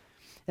marriage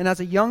and as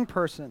a young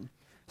person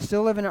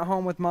still living at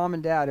home with mom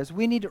and dad is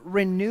we need to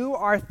renew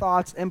our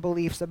thoughts and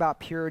beliefs about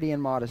purity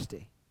and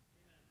modesty.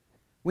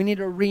 We need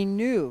to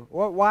renew.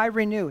 Why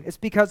renew? It's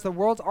because the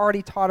world's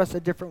already taught us a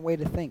different way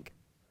to think.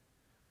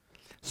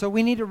 So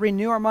we need to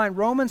renew our mind.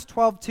 Romans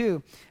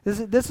 12:2.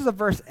 This is a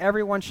verse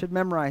everyone should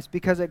memorize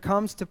because it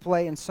comes to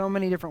play in so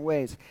many different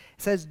ways.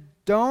 It says,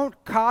 "Don't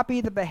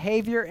copy the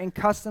behavior and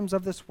customs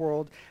of this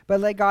world, but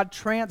let God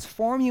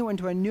transform you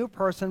into a new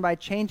person by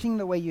changing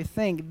the way you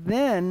think.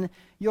 Then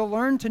you'll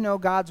learn to know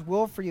God's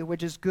will for you,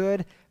 which is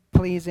good,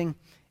 pleasing,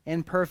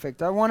 and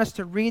perfect." I want us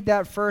to read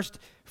that first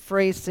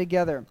phrase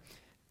together.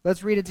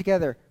 Let's read it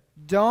together.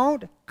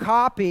 Don't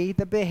copy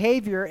the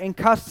behavior and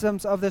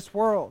customs of this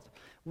world.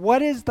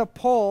 What is the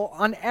pull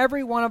on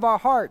every one of our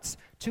hearts?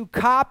 To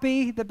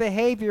copy the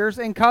behaviors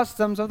and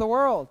customs of the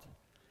world,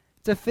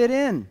 to fit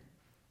in.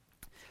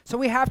 So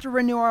we have to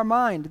renew our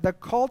mind. The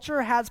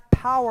culture has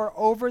power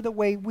over the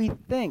way we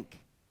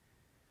think.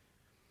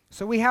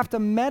 So we have to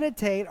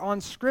meditate on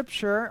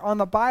Scripture, on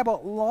the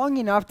Bible, long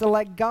enough to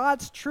let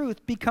God's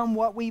truth become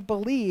what we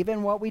believe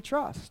and what we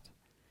trust.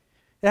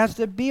 It has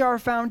to be our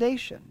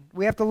foundation.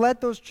 We have to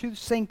let those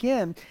truths sink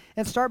in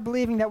and start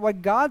believing that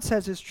what God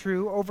says is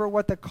true over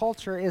what the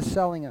culture is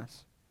selling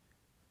us.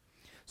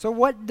 So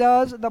what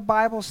does the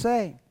Bible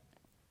say?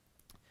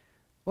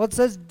 Well, it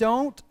says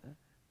don't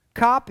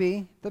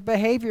copy the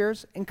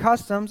behaviors and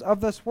customs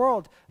of this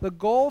world. The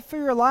goal for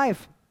your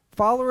life,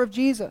 follower of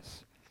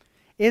Jesus,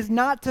 is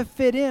not to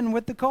fit in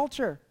with the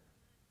culture.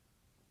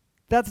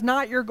 That's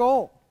not your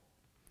goal.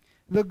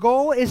 The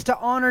goal is to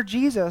honor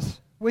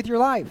Jesus with your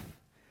life.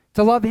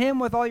 To love Him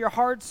with all your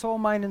heart, soul,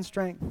 mind, and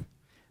strength.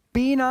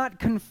 Be not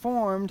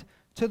conformed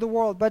to the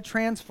world, but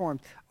transformed.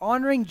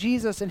 Honoring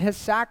Jesus and His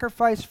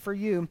sacrifice for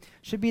you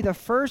should be the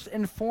first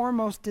and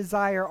foremost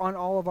desire on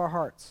all of our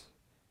hearts.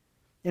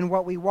 In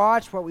what we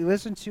watch, what we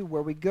listen to,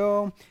 where we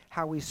go,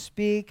 how we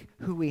speak,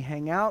 who we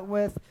hang out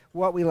with,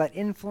 what we let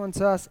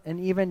influence us, and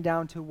even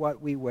down to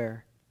what we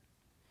wear.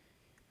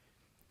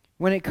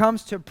 When it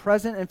comes to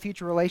present and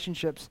future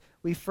relationships,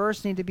 we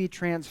first need to be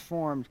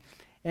transformed.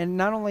 And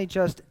not only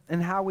just in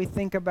how we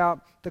think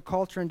about the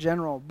culture in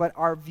general, but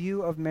our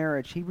view of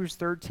marriage. Hebrews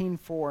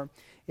 13:4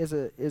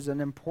 is an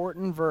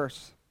important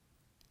verse.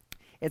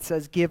 It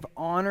says, "Give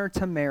honor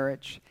to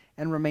marriage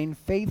and remain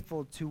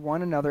faithful to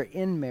one another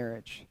in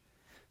marriage."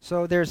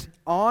 So there's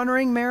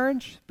honoring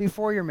marriage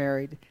before you're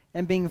married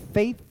and being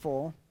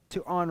faithful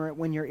to honor it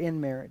when you're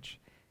in marriage.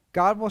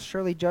 God will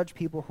surely judge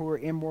people who are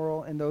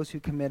immoral and those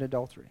who commit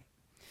adultery.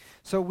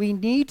 So we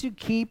need to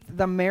keep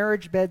the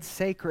marriage bed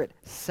sacred,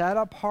 set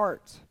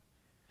apart.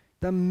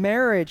 The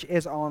marriage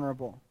is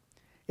honorable.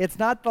 It's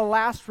not the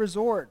last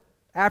resort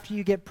after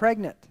you get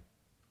pregnant,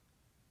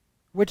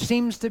 which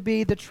seems to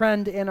be the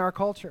trend in our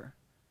culture.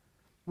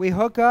 We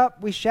hook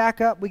up, we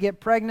shack up, we get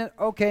pregnant,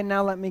 okay,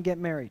 now let me get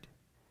married.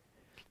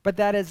 But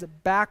that is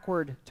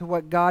backward to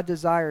what God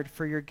desired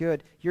for your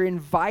good. You're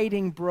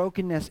inviting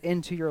brokenness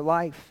into your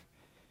life.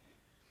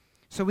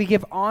 So we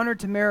give honor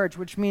to marriage,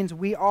 which means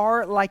we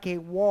are like a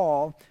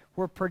wall.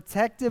 We're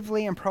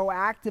protectively and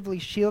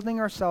proactively shielding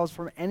ourselves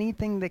from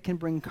anything that can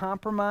bring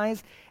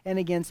compromise and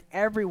against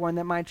everyone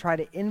that might try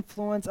to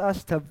influence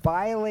us to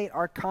violate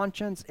our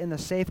conscience in the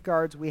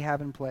safeguards we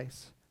have in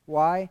place.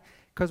 Why?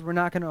 Because we're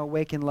not going to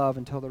awaken love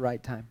until the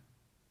right time.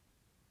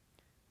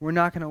 We're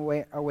not going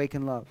to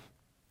awaken love.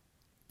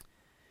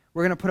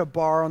 We're going to put a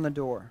bar on the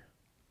door.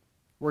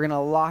 We're going to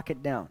lock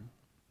it down.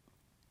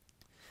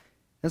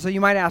 And so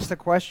you might ask the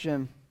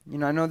question,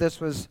 I know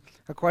this was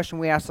a question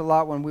we asked a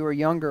lot when we were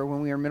younger,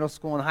 when we were in middle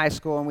school and high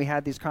school, and we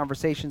had these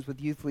conversations with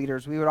youth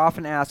leaders. We would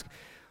often ask,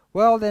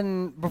 well,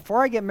 then,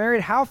 before I get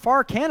married, how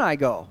far can I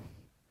go?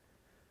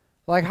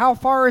 Like, how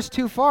far is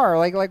too far?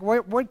 Like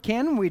what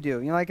can we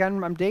do? Like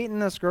I'm dating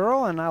this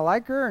girl and I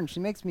like her and she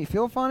makes me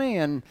feel funny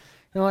and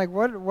like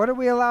what are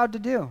we allowed to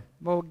do?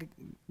 Well,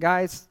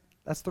 guys,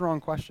 that's the wrong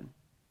question.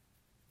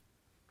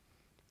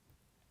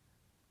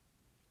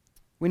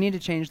 We need to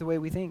change the way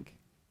we think.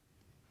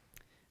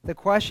 The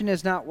question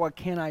is not what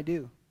can I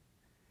do?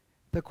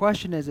 The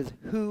question is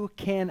who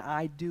can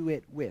I do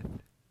it with?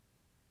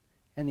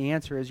 And the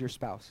answer is your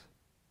spouse.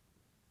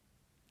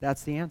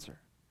 That's the answer.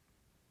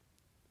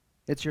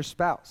 It's your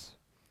spouse.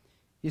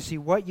 You see,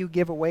 what you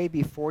give away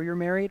before you're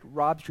married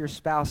robs your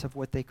spouse of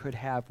what they could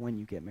have when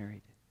you get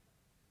married.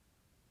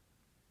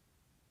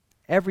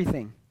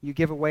 Everything you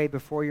give away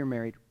before you're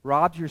married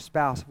robs your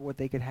spouse of what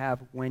they could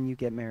have when you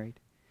get married.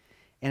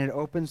 And it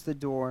opens the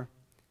door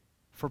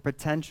for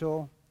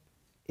potential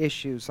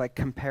issues like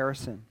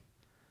comparison.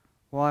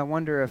 Well, I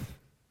wonder if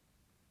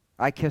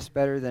I kissed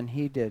better than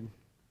he did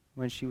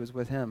when she was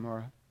with him,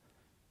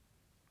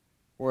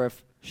 or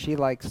if he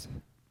likes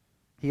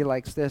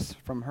this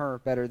from her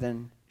better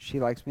than she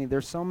likes me.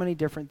 There's so many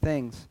different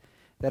things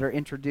that are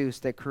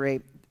introduced that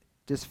create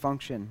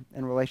dysfunction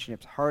in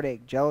relationships,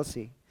 heartache,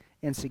 jealousy,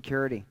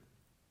 insecurity.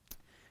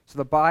 So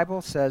the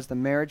Bible says the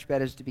marriage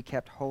bed is to be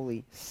kept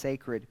holy,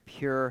 sacred,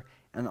 pure,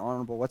 and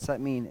honorable. What's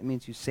that mean? It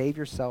means you save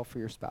yourself for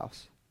your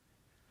spouse,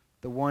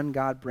 the one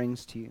God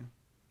brings to you,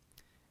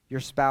 your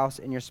spouse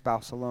and your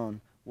spouse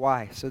alone.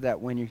 Why? So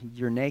that when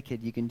you're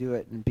naked, you can do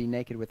it and be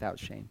naked without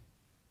shame,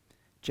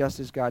 just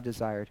as God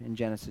desired in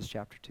Genesis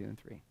chapter 2 and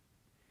 3.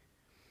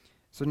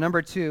 So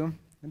number 2,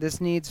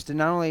 this needs to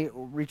not only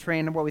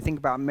retrain what we think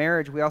about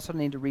marriage, we also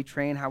need to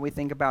retrain how we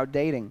think about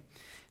dating.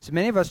 So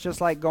many of us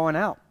just like going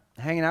out,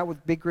 hanging out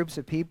with big groups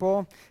of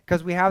people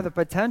because we have the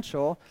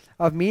potential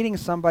of meeting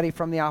somebody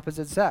from the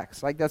opposite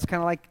sex. Like that's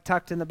kind of like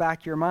tucked in the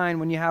back of your mind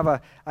when you have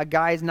a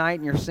guy's night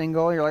and you're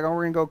single. You're like, oh,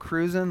 we're going to go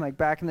cruising. Like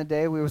back in the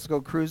day, we used to go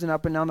cruising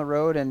up and down the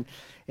road and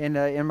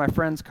in my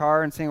friend's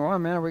car and saying, well,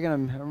 man,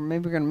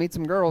 maybe we're going to meet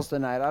some girls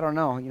tonight. I don't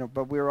know.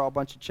 But we were all a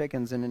bunch of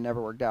chickens and it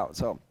never worked out.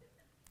 So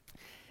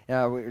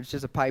it's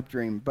just a pipe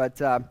dream.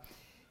 But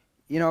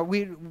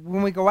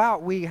when we go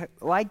out, we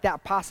like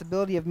that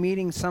possibility of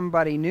meeting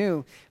somebody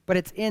new, but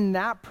it's in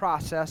that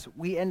process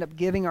we end up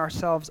giving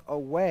ourselves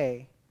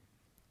away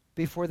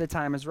before the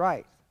time is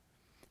right.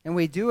 And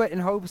we do it in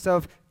hopes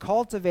of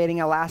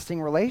cultivating a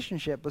lasting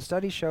relationship, but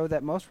studies show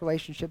that most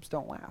relationships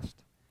don't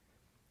last.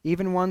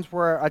 Even ones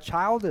where a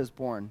child is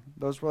born,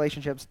 those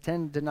relationships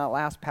tend to not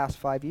last past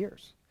 5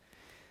 years.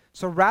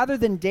 So rather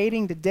than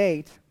dating to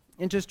date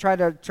and just try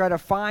to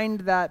find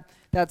that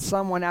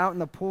someone out in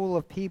the pool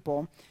of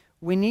people,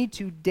 we need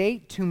to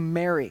date to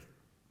marry.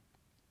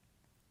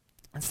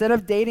 Instead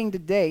of dating to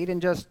date and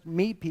just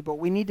meet people,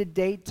 we need to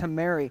date to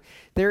marry.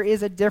 There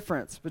is a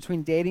difference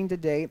between dating to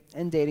date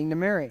and dating to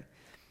marry.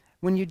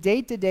 When you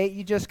date to date,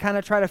 you just kind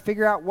of try to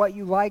figure out what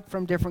you like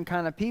from different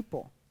kind of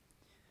people.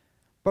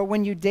 But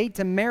when you date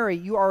to marry,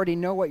 you already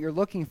know what you're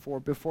looking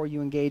for before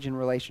you engage in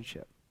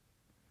relationship.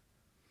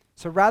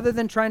 So rather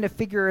than trying to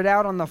figure it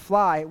out on the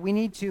fly, we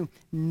need to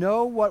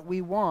know what we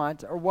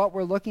want or what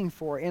we're looking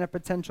for in a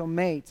potential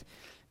mate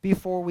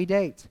before we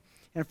date.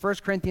 In 1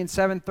 Corinthians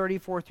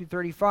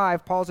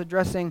 7:34-35, Paul's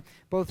addressing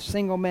both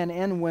single men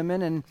and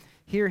women, and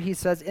here he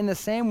says, in the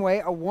same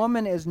way, a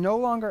woman who is no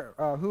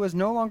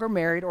longer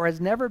married or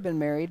has never been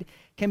married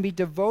can be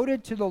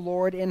devoted to the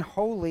Lord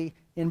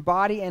in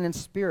body and in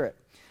spirit.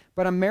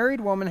 But a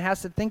married woman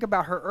has to think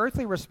about her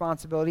earthly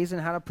responsibilities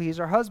and how to please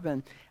her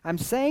husband. I'm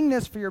saying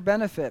this for your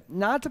benefit,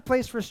 not to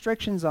place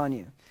restrictions on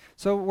you.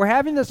 So we're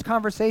having this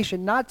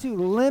conversation not to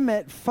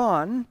limit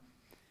fun,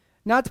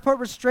 not to put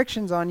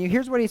restrictions on you.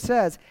 Here's what he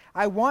says.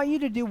 I want you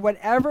to do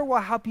whatever will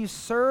help you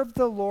serve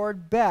the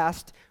Lord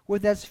best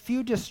with as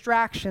few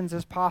distractions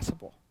as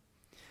possible.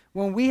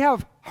 When we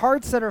have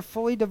hearts that are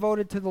fully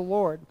devoted to the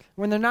Lord,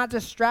 when they're not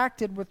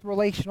distracted with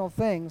relational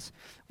things,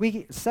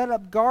 we set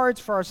up guards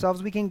for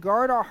ourselves. We can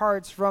guard our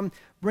hearts from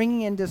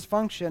bringing in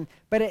dysfunction,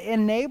 but it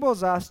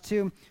enables us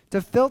to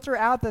filter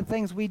out the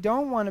things we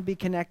don't want to be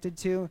connected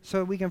to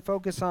so we can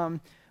focus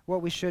on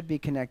what we should be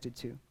connected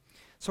to.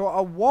 So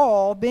a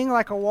wall, being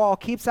like a wall,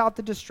 keeps out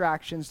the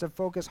distractions to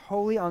focus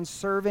wholly on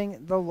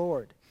serving the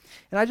Lord.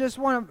 And I just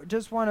want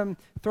to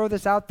throw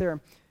this out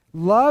there.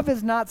 Love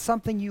is not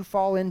something you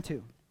fall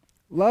into.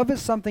 Love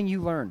is something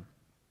you learn.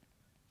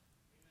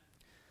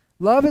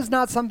 Love is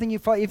not something you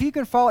fall. If you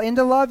can fall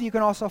into love, you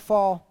can also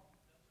fall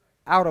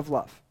out of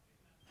love.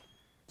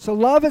 So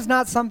love is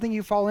not something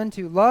you fall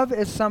into. Love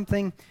is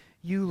something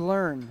you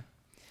learn.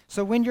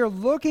 So when you're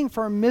looking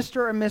for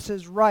Mr. or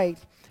Mrs. Right,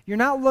 you're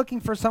not looking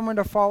for someone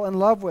to fall in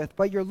love with,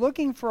 but you're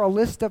looking for a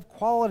list of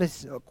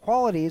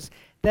qualities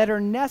that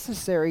are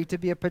necessary to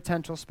be a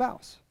potential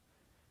spouse.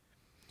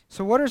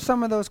 So what are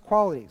some of those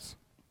qualities?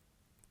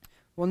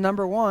 Well,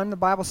 number 1, the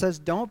Bible says,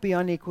 don't be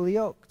unequally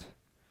yoked.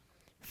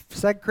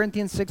 2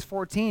 Corinthians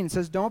 6:14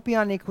 says, don't be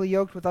unequally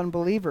yoked with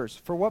unbelievers.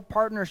 For what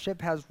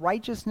partnership has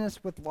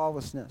righteousness with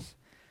lawlessness?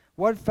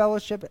 What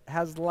fellowship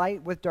has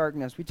light with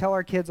darkness? We tell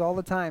our kids all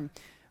the time,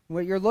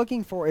 what you're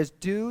looking for is,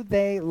 do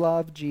they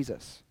love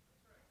Jesus?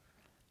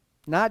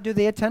 Not do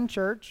they attend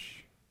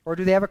church or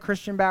do they have a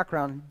Christian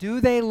background. Do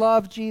they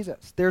love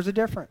Jesus? There's a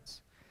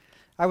difference.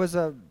 I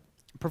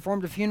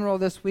performed a funeral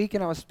this week,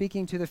 and I was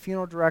speaking to the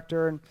funeral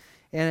director,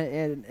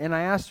 and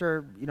I asked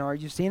her, are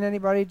you seeing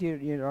anybody?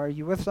 Are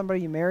you with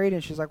somebody? You married?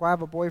 And she's like, well, I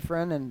have a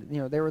boyfriend,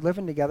 and they were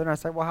living together. And I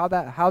said, well,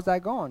 how's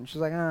that going?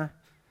 She's like,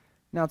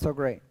 not so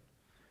great.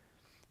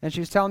 And she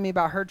was telling me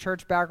about her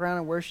church background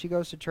and where she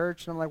goes to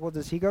church. And I'm like, well,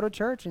 does he go to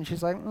church? And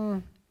she's like,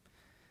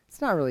 it's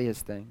not really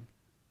his thing.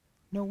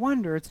 No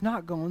wonder it's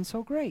not going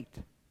so great.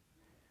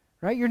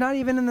 Right? You're not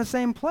even in the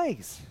same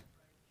place.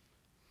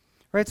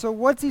 Right? So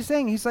what's he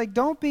saying? He's like,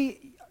 don't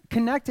be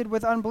connected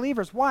with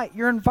unbelievers. Why?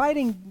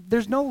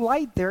 There's no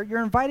light there.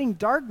 You're inviting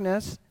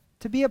darkness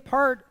to be a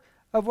part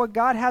of what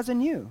God has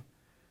in you.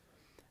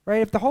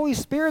 Right? If the Holy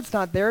Spirit's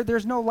not there,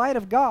 there's no light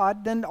of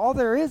God, then all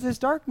there is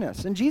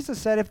darkness. And Jesus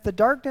said, if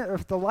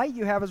the light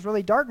you have is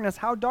really darkness,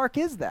 how dark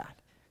is that?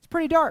 It's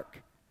pretty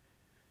dark.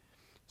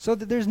 So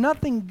that there's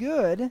nothing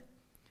good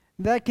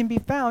that can be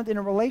found in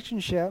a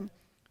relationship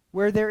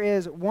where there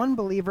is one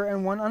believer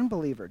and one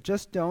unbeliever.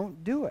 Just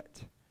don't do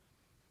it.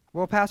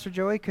 Well, Pastor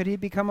Joey, could he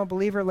become a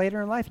believer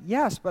later in life?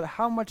 Yes, but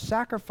how much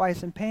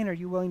sacrifice and pain are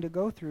you willing to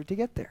go through to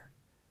get there?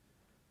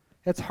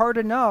 It's hard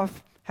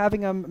enough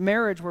having a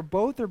marriage where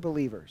both are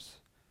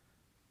believers,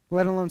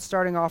 let alone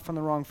starting off on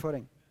the wrong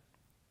footing.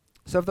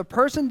 So if the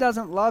person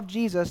doesn't love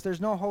Jesus, there's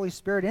no Holy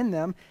Spirit in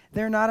them,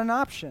 they're not an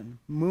option.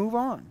 Move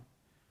on.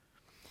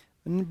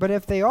 But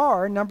if they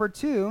are, number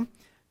 2,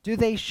 do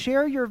they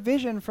share your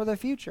vision for the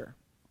future?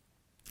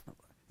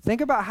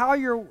 Think about how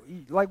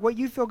what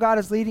you feel God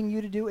is leading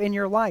you to do in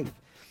your life.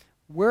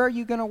 Where are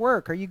you going to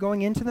work? Are you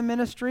going into the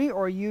ministry,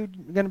 or are you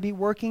going to be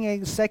working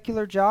a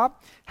secular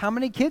job? How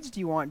many kids do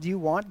you want? Do you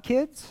want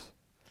kids?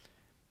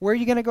 Where are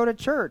you going to go to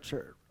church?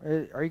 Or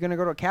are you going to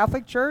go to a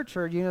Catholic church,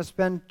 or are you going to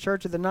spend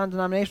church at the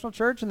non-denominational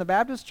church and the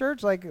Baptist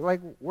church? Like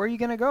where are you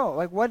going to go?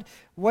 Like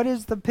what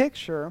is the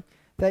picture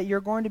that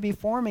you're going to be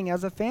forming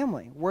as a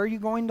family? Where are you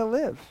going to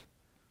live?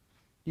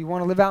 Do you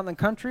want to live out in the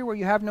country where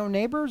you have no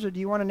neighbors, or do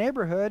you want a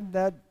neighborhood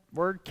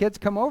where kids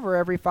come over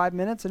every 5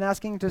 minutes and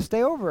asking to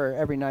stay over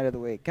every night of the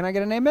week? Can I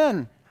get an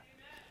amen?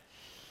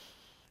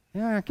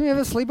 Yeah, can you have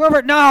a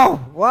sleepover? No!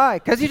 Why?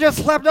 Because you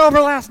just slept over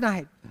last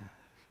night.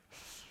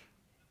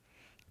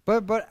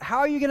 But how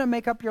are you going to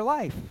make up your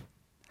life?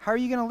 How are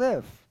you going to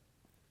live?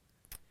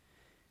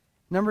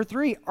 Number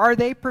 3, are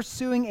they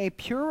pursuing a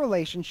pure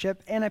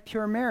relationship and a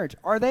pure marriage?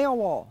 Are they a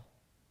wall?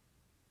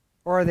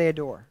 Or are they a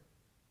door?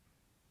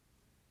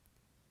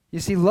 You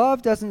see,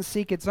 love doesn't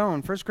seek its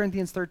own. 1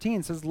 Corinthians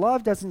 13 says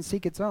love doesn't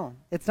seek its own.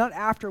 It's not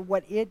after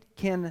what it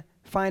can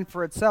find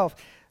for itself.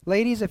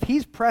 Ladies, if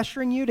he's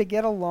pressuring you to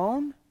get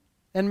alone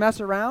and mess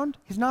around,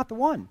 he's not the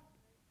one.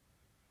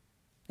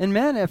 And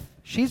men, if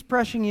she's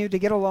pressuring you to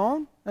get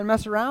alone and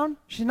mess around,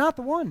 she's not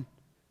the one.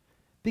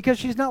 Because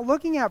she's not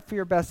looking out for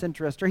your best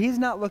interest, or he's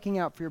not looking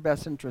out for your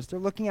best interest. They're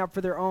looking out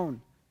for their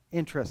own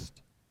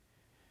interest.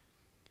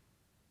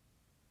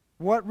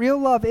 What real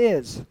love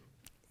is,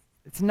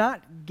 it's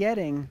not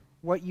getting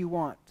what you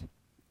want.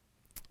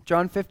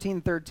 John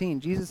 15:13,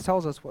 Jesus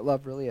tells us what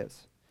love really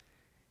is.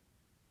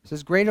 He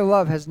says, greater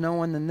love has no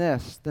one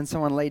than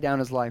someone lay down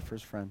his life for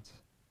his friends.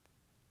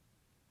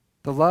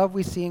 The love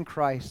we see in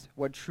Christ,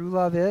 what true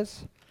love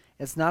is,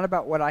 it's not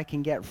about what I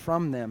can get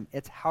from them.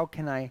 It's how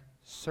can I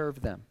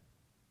serve them.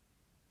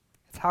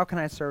 It's how can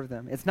I serve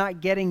them. It's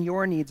not getting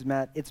your needs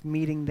met. It's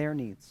meeting their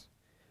needs.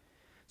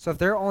 So if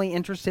they're only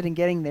interested in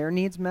getting their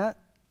needs met,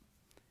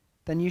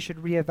 then you should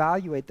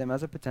reevaluate them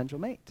as a potential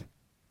mate.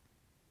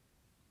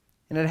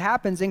 And it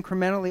happens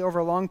incrementally over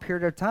a long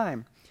period of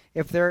time.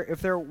 If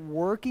they're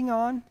working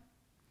on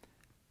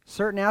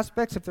certain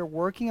aspects, if they're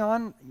working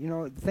on,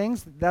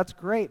 things, that's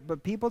great,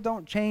 but people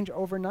don't change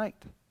overnight.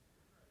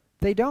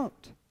 They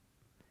don't.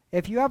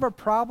 If you have a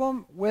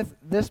problem with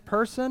this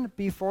person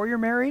before you're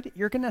married,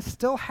 you're going to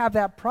still have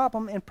that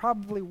problem, and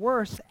probably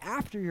worse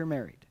after you're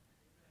married.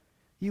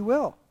 You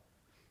will.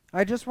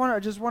 I just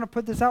want to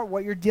put this out.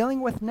 What you're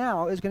dealing with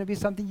now is going to be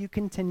something you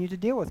continue to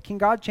deal with. Can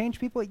God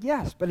change people?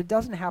 Yes, but it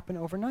doesn't happen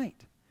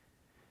overnight.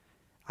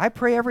 I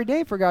pray every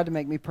day for God to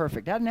make me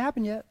perfect. It hasn't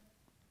happened yet.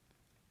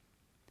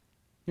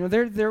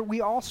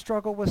 We all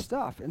struggle with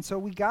stuff, and so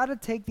we got to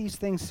take these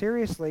things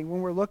seriously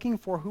when we're looking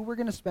for who we're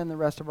going to spend the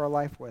rest of our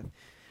life with.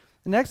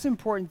 The next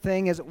important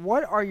thing is,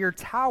 what are your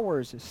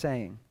towers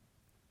saying?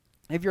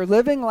 If you're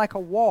living like a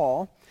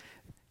wall,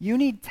 you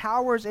need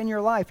towers in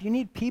your life. You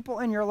need people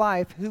in your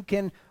life who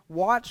can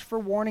watch for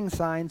warning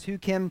signs, who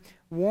can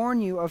warn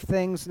you of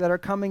things that are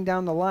coming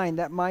down the line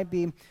that might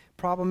be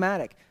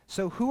problematic.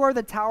 So who are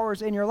the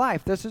towers in your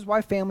life? This is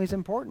why family is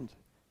important.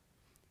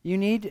 You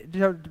need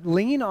to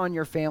lean on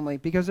your family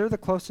because they're the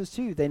closest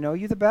to you. They know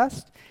you the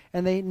best,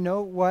 and they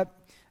know what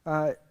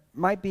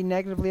might be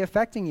negatively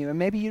affecting you. And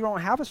maybe you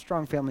don't have a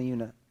strong family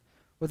unit.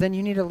 Well, then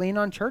you need to lean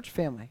on church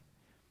family.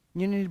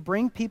 You need to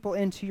bring people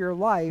into your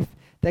life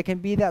that can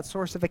be that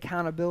source of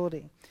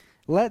accountability.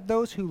 Let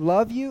those who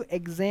love you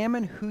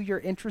examine who you're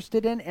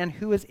interested in and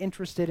who is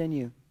interested in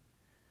you.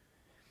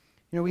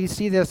 We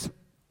see this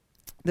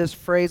this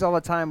phrase all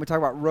the time. We talk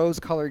about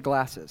rose-colored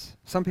glasses.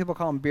 Some people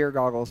call them beer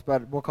goggles,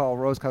 but we'll call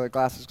rose-colored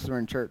glasses because we're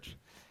in church.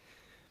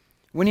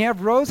 When you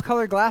have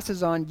rose-colored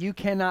glasses on, you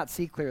cannot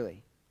see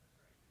clearly.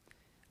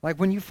 Like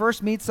when you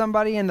first meet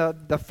somebody and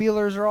the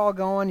feelers are all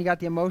going, you got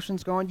the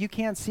emotions going, you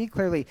can't see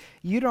clearly.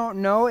 You don't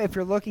know if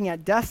you're looking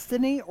at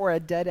destiny or a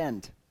dead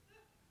end.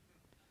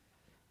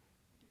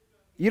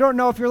 You don't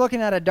know if you're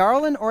looking at a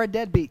darling or a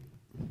deadbeat.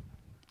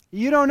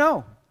 You don't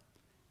know.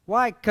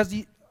 Why? Because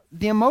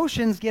the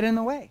emotions get in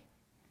the way.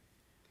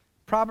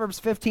 Proverbs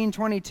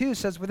 15:22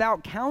 says,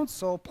 without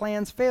counsel,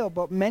 plans fail,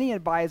 but many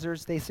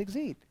advisors, they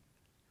succeed.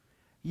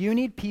 You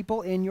need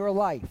people in your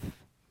life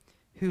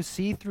who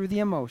see through the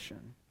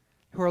emotion,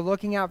 who are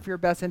looking out for your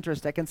best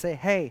interest, that can say,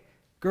 hey,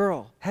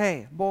 girl,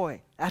 hey,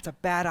 boy, that's a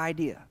bad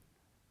idea.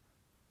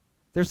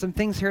 There's some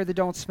things here that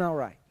don't smell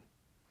right.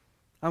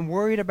 I'm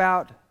worried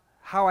about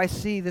how I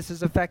see this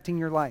is affecting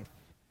your life.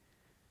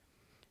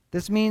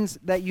 This means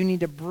that you need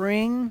to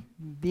bring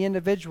the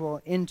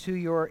individual into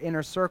your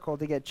inner circle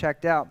to get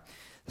checked out.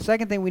 The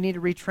second thing we need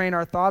to retrain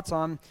our thoughts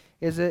on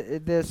is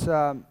this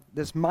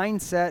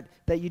mindset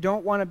that you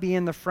don't want to be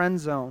in the friend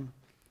zone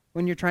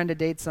when you're trying to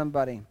date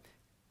somebody.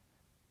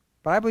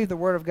 But I believe the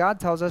Word of God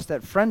tells us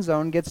that friend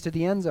zone gets to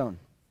the end zone.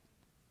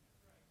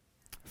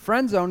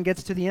 Friend zone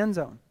gets to the end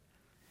zone.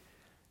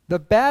 The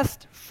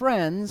best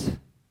friends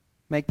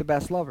make the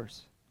best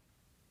lovers.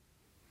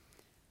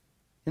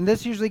 And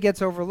this usually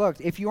gets overlooked.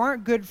 If you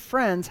aren't good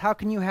friends, how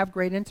can you have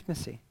great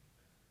intimacy?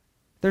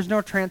 There's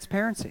no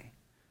transparency.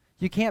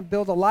 You can't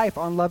build a life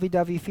on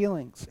lovey-dovey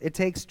feelings. It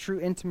takes true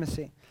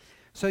intimacy.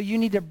 So you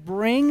need to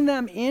bring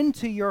them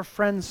into your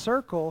friend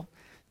circle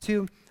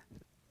to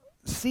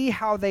see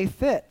how they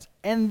fit,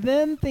 and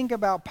then think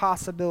about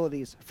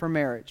possibilities for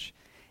marriage.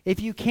 If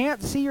you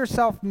can't see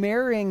yourself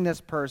marrying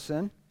this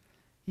person,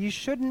 you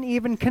shouldn't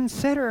even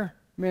consider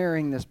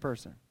marrying this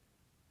person.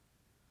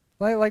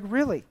 Like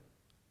really.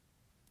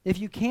 If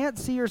you can't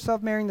see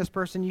yourself marrying this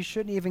person, you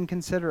shouldn't even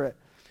consider it.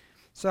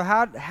 So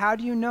how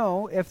do you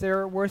know if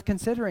they're worth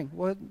considering?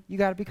 Well, you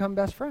got to become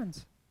best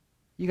friends.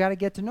 You got to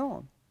get to know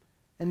them.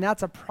 And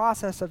that's a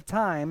process of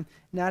time,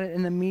 not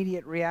an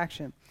immediate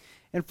reaction.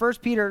 In 1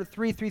 Peter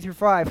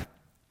 3:3-5,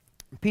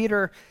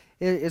 Peter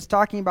is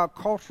talking about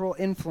cultural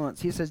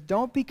influence. He says,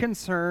 don't be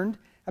concerned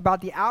about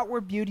the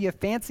outward beauty of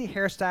fancy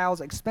hairstyles,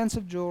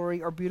 expensive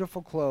jewelry, or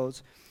beautiful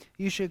clothes.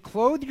 You should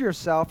clothe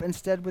yourself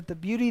instead with the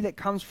beauty that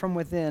comes from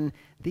within,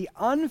 the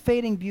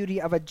unfading beauty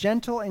of a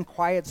gentle and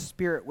quiet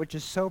spirit, which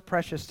is so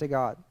precious to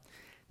God.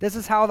 This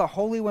is how the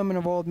holy women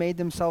of old made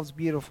themselves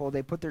beautiful.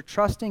 They put their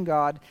trust in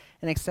God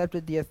and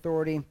accepted the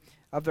authority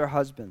of their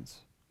husbands.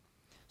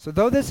 So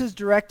though this is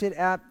directed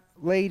at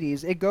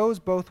ladies, it goes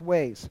both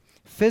ways.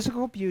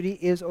 Physical beauty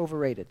is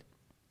overrated,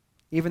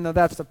 even though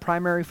that's the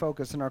primary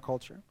focus in our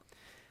culture.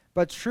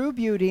 But true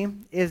beauty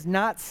is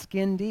not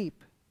skin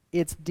deep,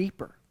 it's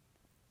deeper.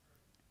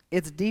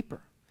 It's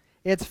deeper.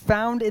 It's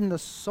found in the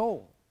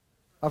soul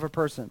of a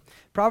person.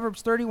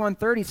 Proverbs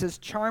 31:30 says,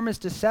 charm is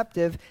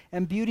deceptive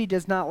and beauty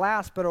does not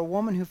last, but a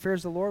woman who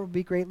fears the Lord will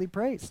be greatly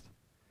praised.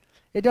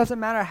 It doesn't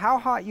matter how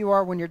hot you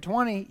are when you're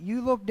 20,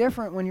 you look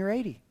different when you're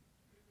 80.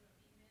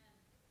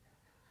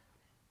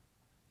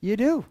 You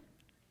do.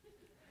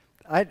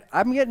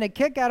 I'm getting a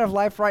kick out of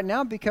life right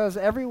now because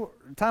every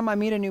time I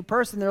meet a new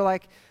person, they're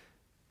like,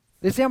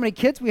 they say how many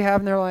kids we have,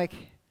 and they're like,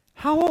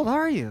 how old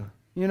are you?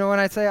 You know, when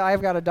I say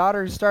I've got a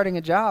daughter who's starting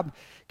a job,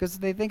 because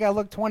they think I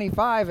look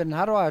 25, and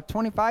how do a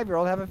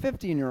 25-year-old have a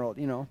 15-year-old,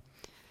 you know?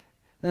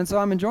 And so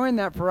I'm enjoying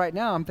that for right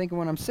now. I'm thinking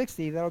when I'm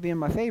 60, that'll be in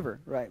my favor,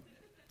 right?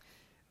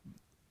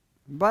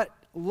 But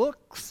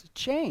looks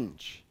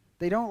change.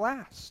 They don't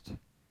last.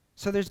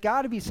 So there's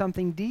got to be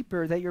something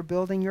deeper that you're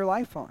building your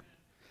life on.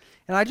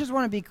 And I just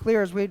want to be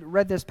clear as we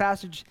read this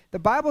passage, the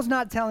Bible's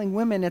not telling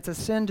women it's a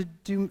sin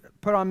to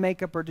put on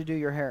makeup or to do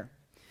your hair.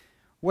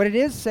 What it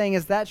is saying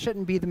is that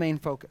shouldn't be the main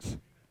focus.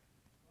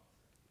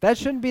 That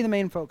shouldn't be the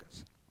main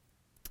focus.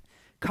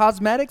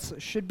 Cosmetics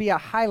should be a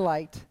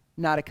highlight,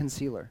 not a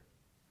concealer.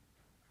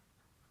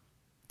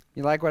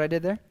 You like what I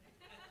did there?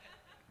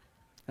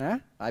 Huh?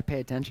 I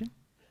pay attention.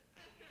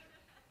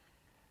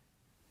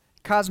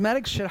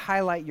 Cosmetics should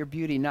highlight your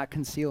beauty, not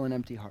conceal an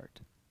empty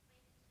heart.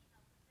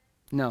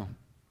 No,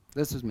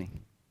 this is me.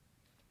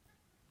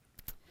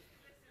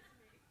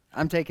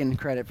 I'm taking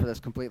credit for this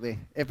completely.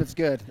 If it's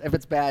good. If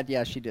it's bad,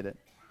 yeah, she did it.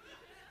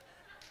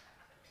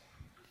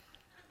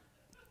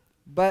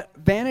 But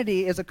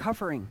vanity is a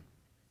covering.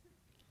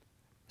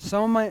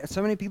 So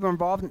many people are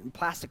involved in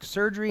plastic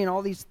surgery and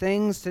all these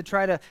things to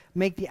try to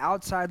make the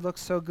outside look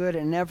so good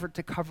and never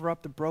to cover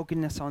up the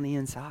brokenness on the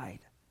inside.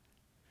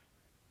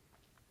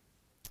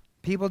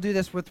 People do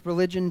this with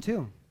religion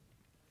too.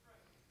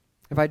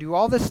 If I do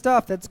all this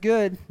stuff that's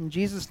good in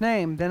Jesus'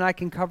 name, then I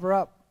can cover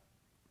up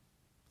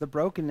the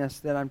brokenness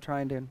that I'm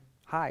trying to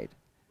hide.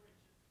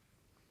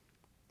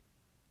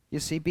 You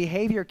see,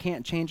 behavior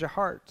can't change a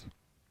heart,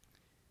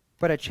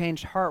 but a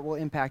changed heart will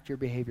impact your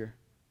behavior.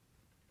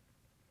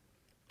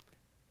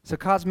 So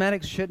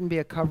cosmetics shouldn't be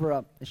a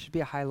cover-up. It should be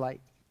a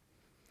highlight.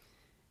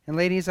 And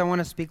ladies, I want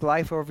to speak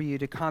life over you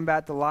to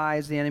combat the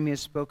lies the enemy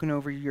has spoken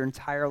over your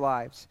entire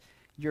lives.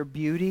 Your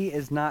beauty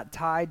is not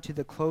tied to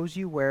the clothes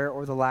you wear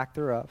or the lack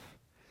thereof.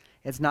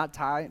 It's not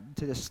tied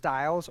to the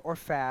styles or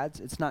fads.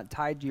 It's not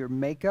tied to your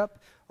makeup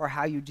or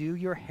how you do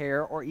your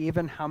hair or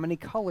even how many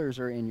colors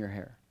are in your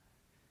hair.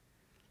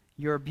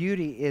 Your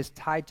beauty is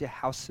tied to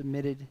how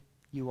submitted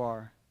you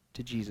are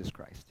to Jesus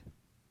Christ.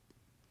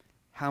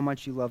 How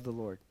much you love the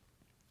Lord.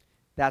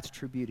 That's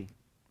true beauty.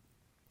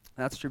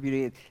 That's true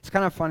beauty. It's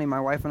kind of funny. My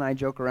wife and I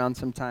joke around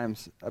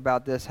sometimes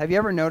about this. Have you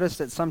ever noticed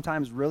that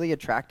sometimes really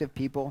attractive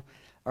people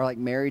are like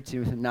married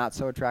to not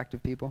so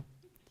attractive people?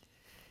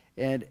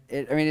 And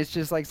it's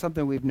just like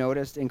something we've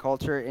noticed in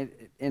culture,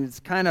 and it's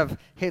kind of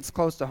hits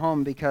close to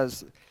home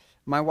because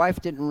my wife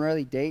didn't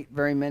really date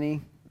very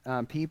many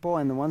people,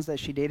 and the ones that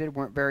she dated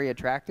weren't very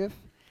attractive,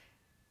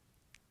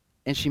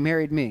 and she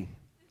married me.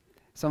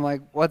 So I'm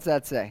like, what's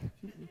that say?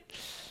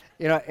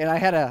 And I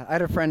had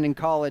a friend in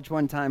college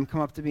one time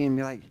come up to me and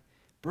be like,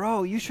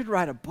 bro, you should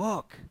write a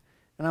book.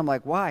 And I'm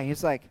like, why?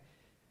 He's like,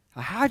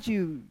 how'd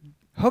you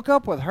hook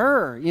up with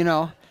her,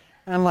 And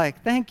I'm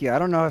like, thank you. I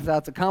don't know if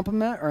that's a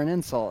compliment or an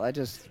insult. I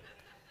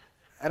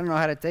don't know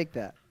how to take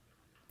that.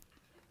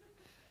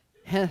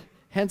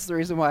 Hence the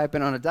reason why I've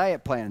been on a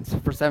diet plan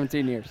for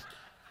 17 years.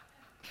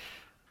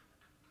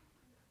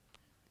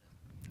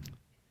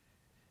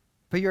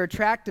 But your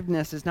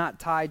attractiveness is not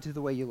tied to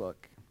the way you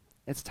look.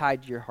 It's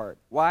tied to your heart.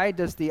 Why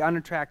does the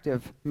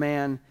unattractive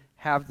man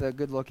have the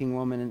good-looking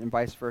woman and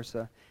vice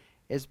versa?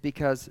 It's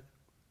because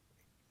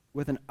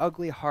with an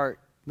ugly heart,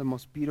 the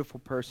most beautiful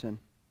person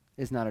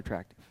is not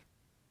attractive.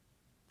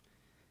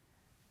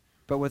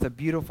 But with a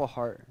beautiful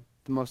heart,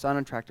 the most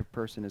unattractive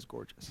person is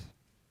gorgeous.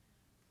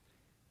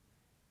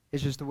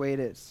 It's just the way it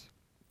is.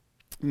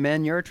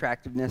 Men, your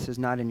attractiveness is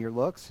not in your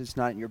looks. It's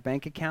not in your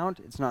bank account.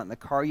 It's not in the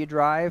car you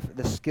drive,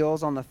 the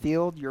skills on the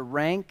field, your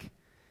rank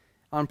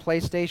on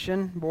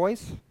PlayStation,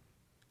 boys.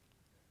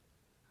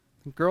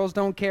 Girls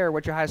don't care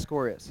what your high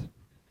score is.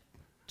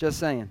 Just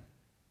saying.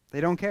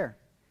 They don't care.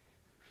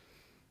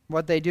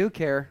 What they do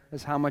care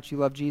is how much you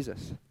love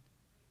Jesus.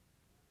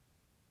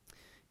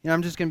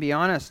 I'm just going to be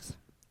honest.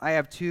 I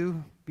have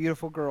 2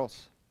 beautiful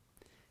girls,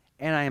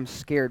 and I am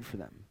scared for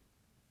them.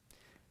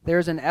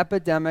 There's an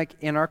epidemic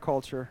in our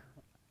culture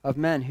of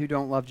men who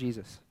don't love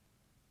Jesus.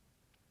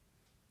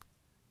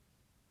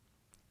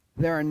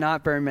 There are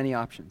not very many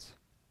options.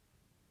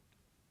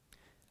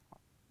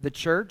 The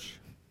church,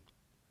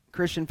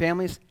 Christian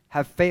families,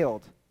 have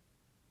failed.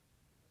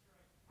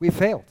 We've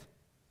failed.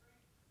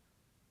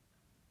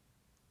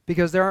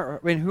 Because who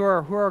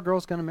are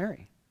girls going to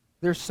marry?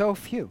 There's so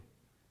few.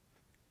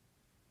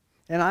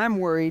 And I'm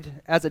worried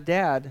as a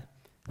dad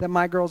that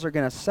my girls are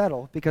going to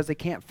settle because they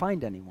can't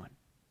find anyone.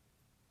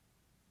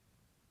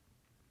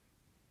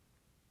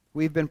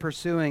 We've been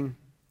pursuing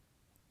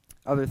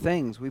other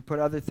things. We put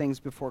other things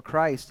before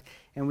Christ,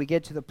 and we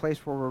get to the place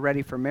where we're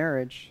ready for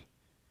marriage,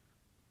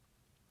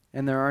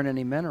 and there aren't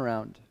any men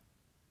around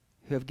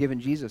who have given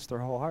Jesus their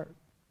whole heart.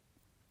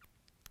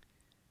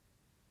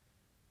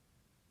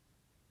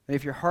 And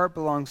if your heart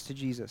belongs to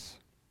Jesus,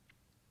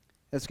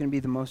 that's going to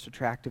be the most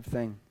attractive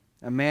thing.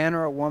 A man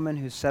or a woman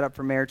who's set up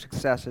for marriage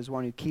success is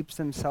one who keeps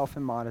themselves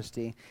in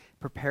modesty,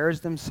 prepares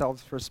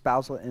themselves for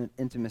spousal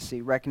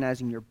intimacy,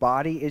 recognizing your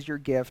body is your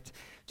gift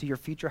to your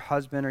future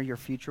husband or your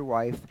future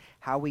wife.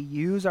 How we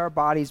use our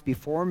bodies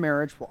before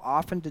marriage will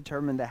often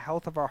determine the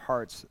health of our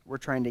hearts we're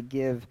trying to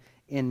give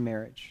in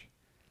marriage.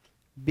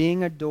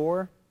 Being a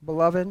door,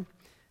 beloved,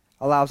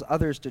 allows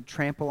others to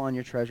trample on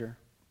your treasure.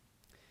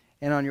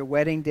 And on your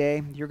wedding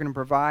day, you're going to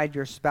provide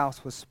your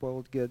spouse with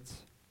spoiled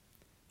goods.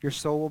 Your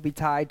soul will be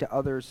tied to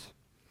others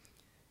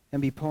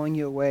and be pulling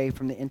you away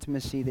from the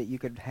intimacy that you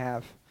could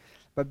have.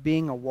 But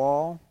being a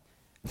wall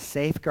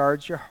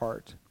safeguards your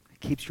heart,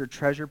 keeps your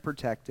treasure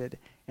protected,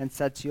 and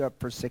sets you up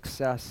for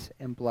success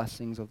and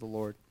blessings of the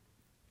Lord.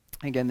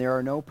 Again, there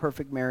are no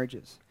perfect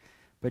marriages,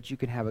 but you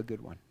can have a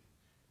good one.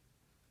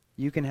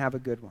 You can have a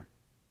good one.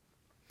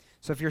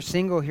 So if you're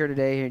single here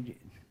today,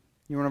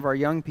 you're one of our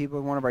young people,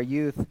 one of our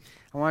youth,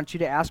 I want you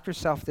to ask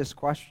yourself this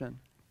question.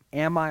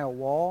 Am I a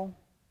wall?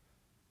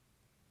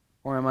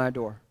 Or am I a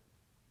door?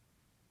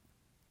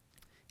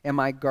 Am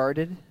I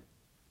guarded?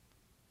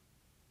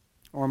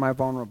 Or am I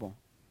vulnerable?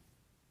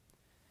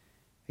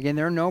 Again,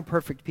 there are no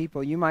perfect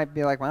people. You might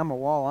be like, well, I'm a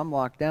wall, I'm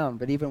locked down.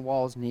 But even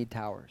walls need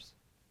towers.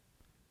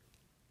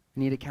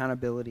 We need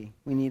accountability.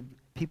 We need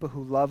people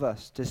who love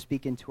us to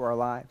speak into our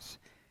lives,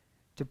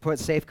 to put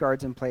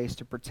safeguards in place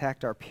to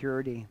protect our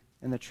purity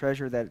and the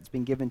treasure that it's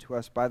been given to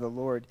us by the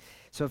Lord.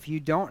 So if you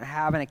don't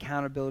have an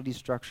accountability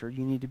structure,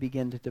 you need to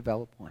begin to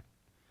develop one.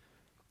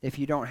 If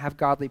you don't have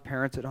godly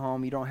parents at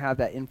home, you don't have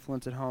that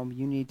influence at home,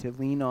 you need to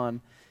lean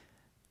on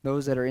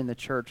those that are in the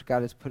church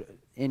God has put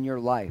in your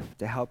life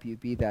to help you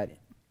be that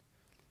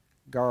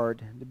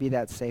guard, to be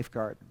that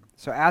safeguard.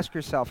 So ask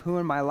yourself, who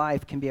in my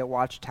life can be a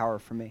watchtower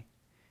for me?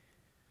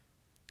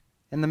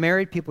 And the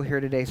married people here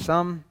today,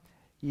 some,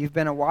 you've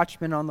been a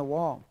watchman on the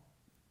wall.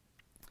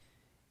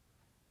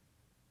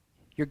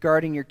 You're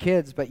guarding your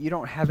kids, but you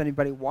don't have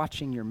anybody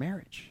watching your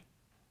marriage.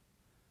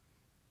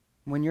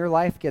 When your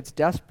life gets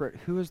desperate,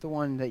 who is the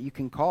one that you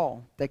can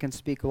call that can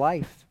speak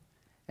life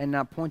and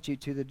not point you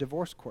to the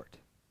divorce court?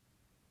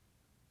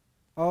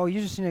 Oh,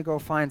 you just need to go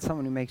find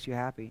someone who makes you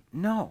happy.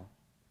 No.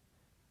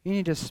 You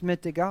need to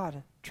submit to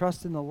God,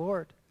 trust in the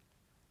Lord,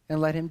 and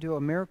let him do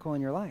a miracle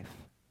in your life.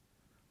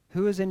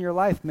 Who is in your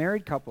life?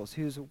 Married couples.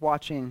 Who's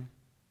watching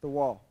the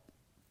wall?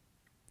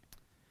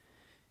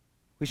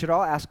 We should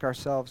all ask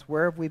ourselves,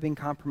 where have we been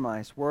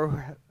compromised?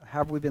 Where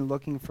have we been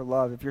looking for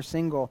love? If you're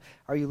single,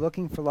 are you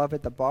looking for love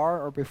at the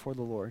bar or before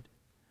the Lord?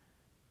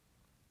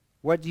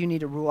 What do you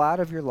need to rule out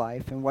of your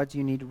life, and what do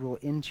you need to rule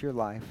into your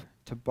life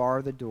to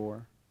bar the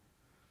door?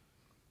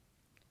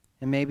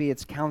 And maybe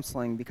it's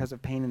counseling because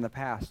of pain in the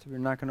past. We're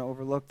not going to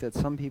overlook that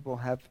some people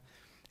have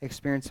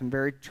experienced some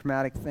very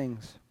traumatic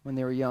things when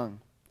they were young.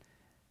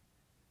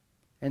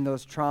 And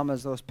those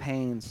traumas, those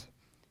pains,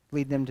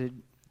 lead them to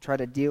try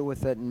to deal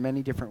with it in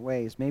many different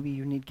ways. Maybe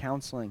you need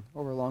counseling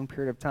over a long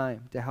period of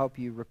time to help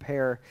you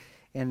repair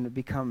and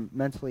become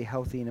mentally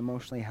healthy and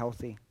emotionally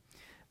healthy.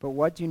 But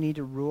what do you need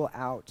to rule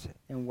out,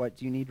 and what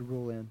do you need to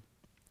rule in?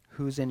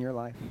 Who's in your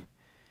life?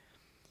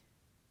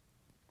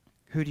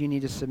 Who do you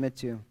need to submit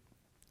to?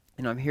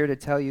 And I'm here to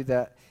tell you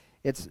that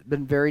it's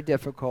been very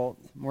difficult.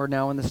 We're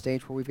now in the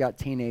stage where we've got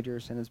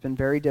teenagers, and it's been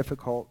very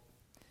difficult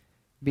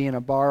being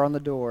a bar on the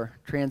door,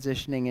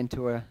 transitioning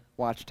into a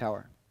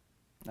watchtower.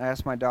 I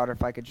asked my daughter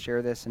if I could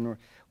share this, and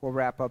we'll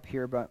wrap up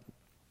here, but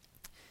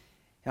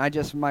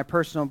my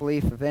personal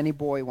belief, if any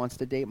boy wants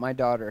to date my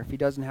daughter, if he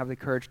doesn't have the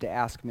courage to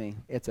ask me,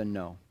 it's a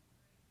no.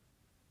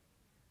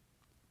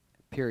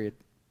 Period.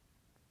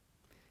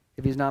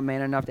 If he's not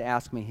man enough to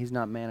ask me, he's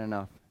not man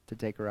enough to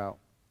take her out.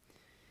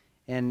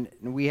 And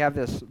we have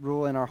this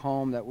rule in our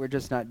home that we're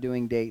just not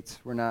doing dates.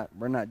 We're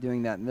not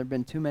doing that. And there have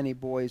been too many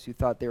boys who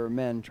thought they were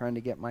men trying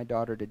to get my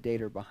daughter to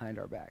date her behind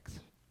our backs.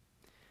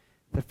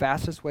 The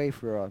fastest way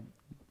for a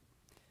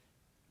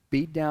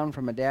beat down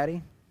from a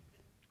daddy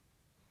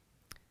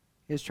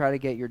is try to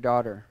get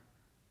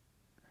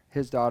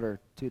his daughter,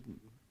 to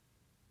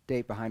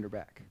date behind her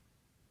back.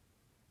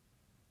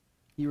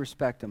 You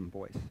respect them,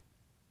 boys.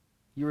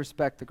 You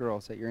respect the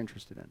girls that you're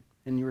interested in,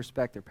 and you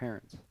respect their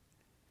parents.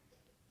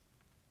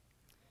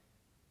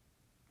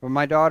 Well,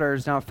 my daughter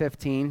is now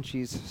 15.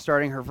 She's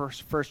starting her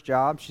first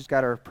job. She's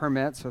got her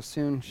permit, so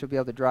soon she'll be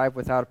able to drive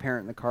without a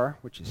parent in the car,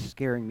 which is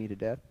scaring me to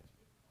death.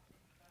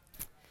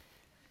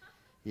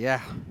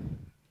 Yeah.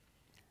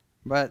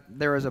 But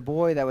there was a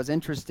boy that was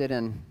interested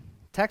in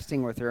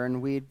texting with her,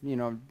 and we,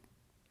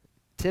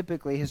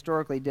 typically,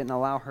 historically, didn't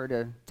allow her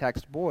to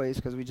text boys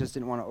because we just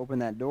didn't want to open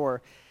that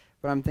door.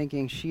 But I'm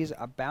thinking, she's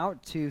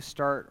about to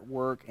start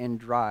work and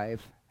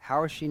drive.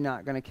 How is she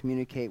not going to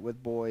communicate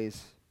with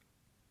boys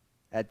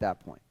at that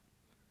point?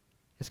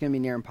 It's going to be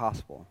near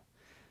impossible.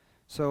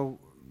 So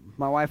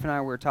my wife and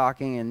I were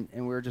talking, and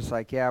we were just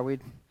like, yeah,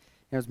 it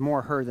was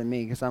more her than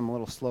me because I'm a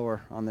little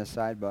slower on this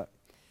side, but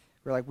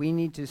we're like, we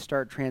need to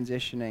start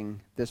transitioning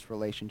this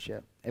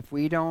relationship. If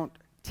we don't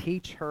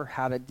teach her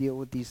how to deal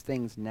with these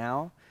things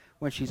now,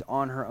 when she's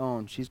on her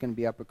own, she's going to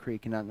be up a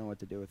creek and not know what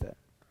to do with it.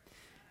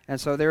 And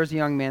so there was a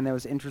young man that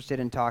was interested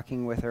in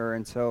talking with her,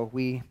 and so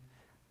we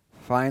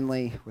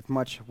finally, with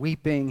much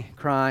weeping,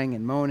 crying,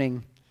 and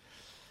moaning,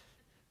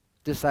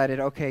 decided,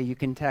 okay, you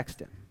can text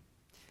him.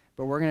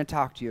 But we're going to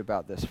talk to you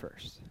about this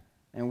first.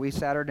 And we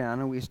sat her down,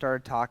 and we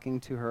started talking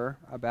to her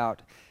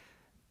about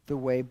the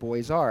way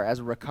boys are. As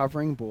a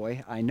recovering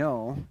boy, I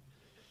know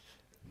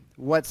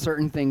what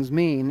certain things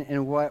mean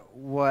and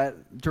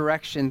what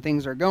direction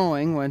things are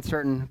going when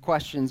certain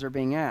questions are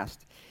being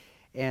asked.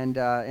 And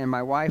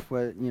my wife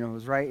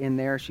was right in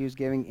there. She was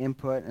giving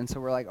input, and so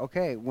we're like,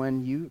 okay,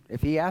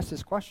 if he asks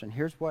this question,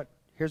 here's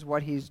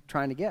what he's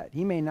trying to get.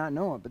 He may not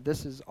know it, but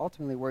this is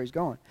ultimately where he's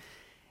going.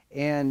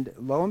 And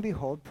lo and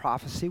behold,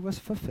 prophecy was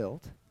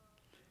fulfilled.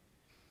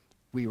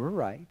 We were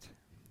right.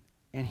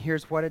 And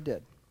here's what it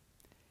did.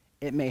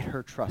 It made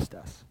her trust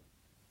us.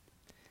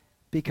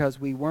 Because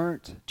we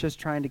weren't just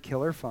trying to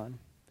kill her fun.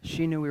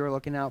 She knew we were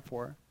looking out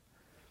for her.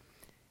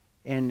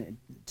 And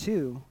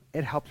two,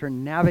 it helped her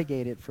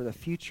navigate it for the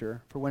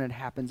future for when it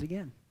happens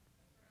again.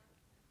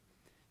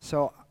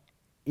 So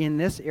in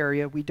this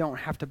area, we don't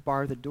have to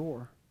bar the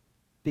door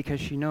because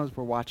she knows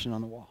we're watching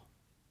on the wall.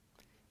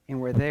 And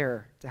we're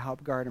there to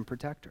help guard and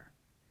protect her.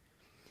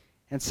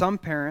 And some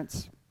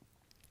parents,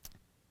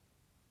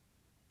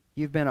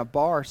 you've been a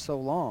bar so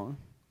long,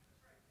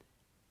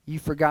 you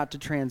forgot to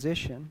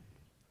transition.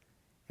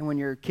 And when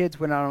your kids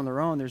went out on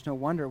their own, there's no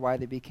wonder why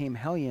they became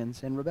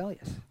hellions and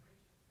rebellious.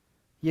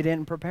 You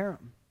didn't prepare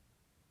them.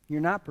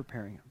 You're not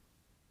preparing them.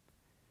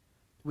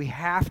 We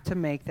have to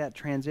make that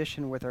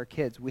transition with our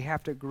kids. We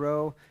have to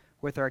grow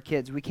with our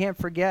kids. We can't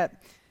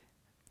forget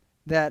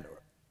that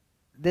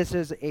this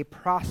is a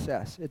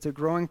process. It's a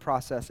growing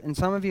process. And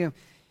some of you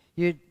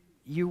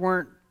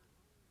weren't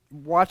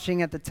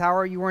watching at the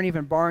tower. You weren't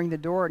even barring the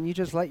door, and you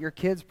just let your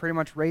kids pretty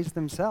much raise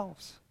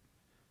themselves.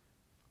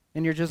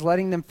 And you're just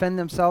letting them fend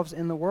themselves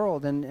in the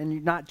world, and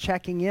you're not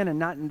checking in and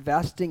not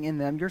investing in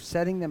them. You're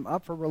setting them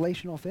up for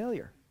relational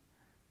failure.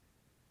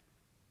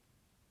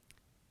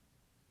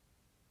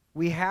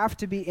 We have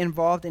to be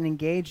involved and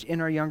engaged in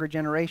our younger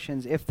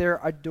generations. If they're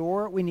a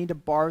door, we need to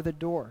bar the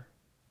door.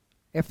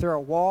 If they're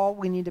a wall,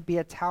 we need to be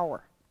a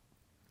tower.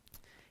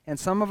 And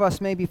some of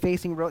us may be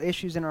facing real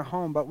issues in our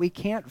home, but we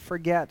can't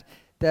forget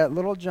that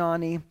little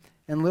Johnny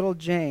and little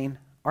Jane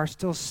are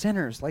still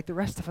sinners like the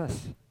rest of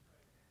us.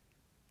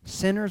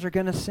 Sinners are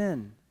going to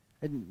sin.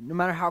 And no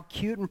matter how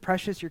cute and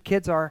precious your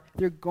kids are,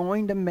 they're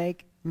going to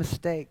make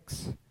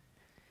mistakes.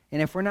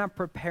 And if we're not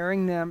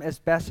preparing them as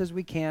best as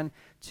we can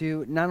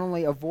to not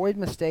only avoid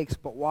mistakes,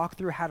 but walk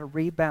through how to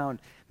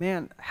rebound,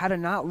 how to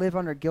not live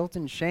under guilt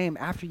and shame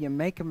after you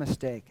make a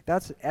mistake,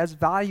 that's as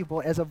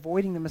valuable as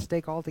avoiding the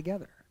mistake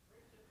altogether.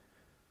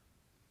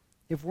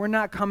 If we're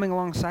not coming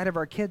alongside of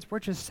our kids, we're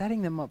just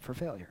setting them up for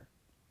failure.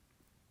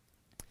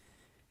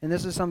 And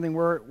this is something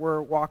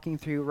we're walking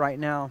through right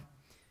now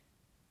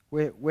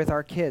with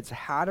our kids,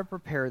 how to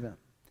prepare them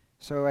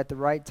so at the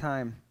right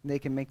time they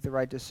can make the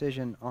right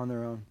decision on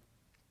their own.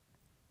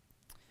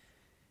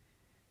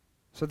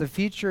 So the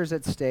future is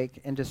at stake,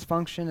 and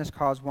dysfunction is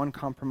caused one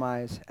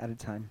compromise at a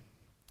time.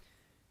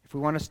 If we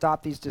want to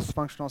stop these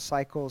dysfunctional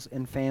cycles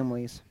in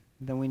families,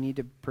 then we need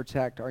to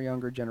protect our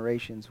younger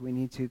generations. We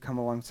need to come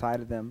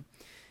alongside of them.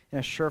 And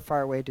a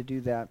surefire way to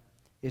do that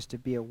is to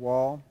be a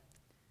wall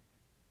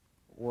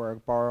or a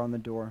bar on the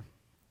door.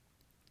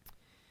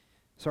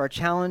 So our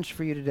challenge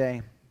for you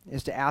today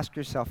is to ask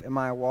yourself, am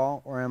I a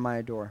wall or am I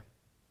a door?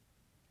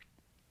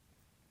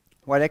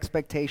 What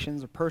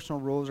expectations or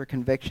personal rules or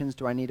convictions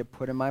do I need to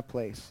put in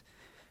place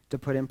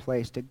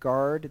to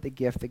guard the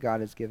gift that God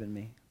has given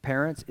me?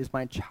 Parents, is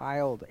my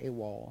child a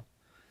wall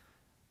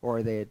or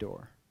are they a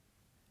door?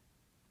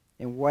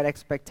 And what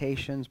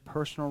expectations,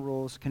 personal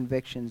rules,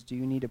 convictions do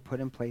you need to put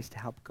in place to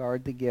help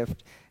guard the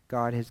gift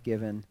God has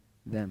given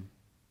them?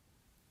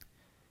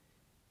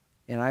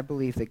 And I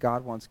believe that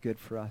God wants good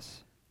for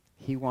us.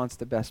 He wants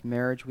the best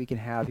marriage we can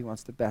have. He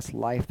wants the best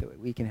life that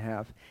we can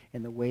have.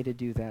 And the way to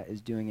do that is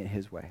doing it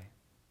His way.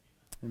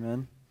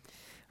 Amen?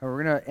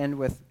 We're going to end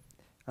with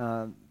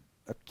a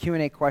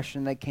Q&A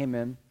question that came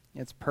in.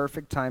 It's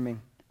perfect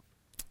timing.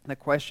 The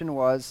question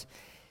was,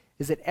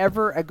 is it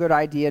ever a good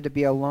idea to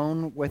be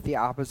alone with the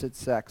opposite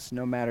sex,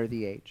 no matter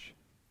the age?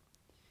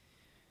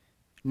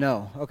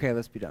 No. Okay,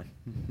 let's be done.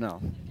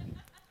 No.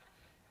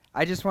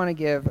 I just want to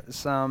give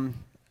some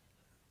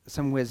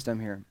wisdom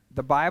here.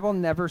 The Bible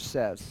never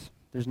says,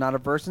 there's not a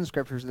verse in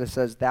Scripture that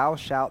says, thou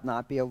shalt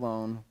not be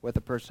alone with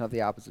a person of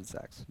the opposite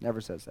sex. Never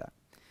says that.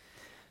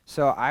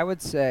 So I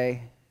would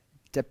say,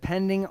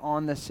 depending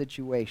on the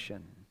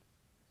situation.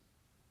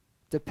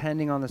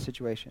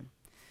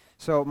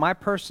 So my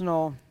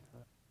personal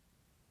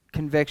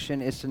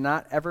conviction is to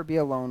not ever be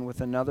alone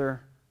with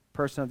another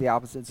person of the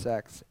opposite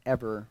sex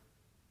ever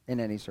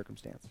in any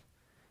circumstance.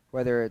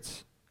 Whether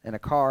it's in a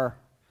car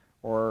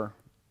or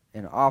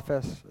in an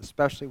office,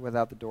 especially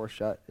without the door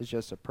shut, is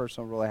just a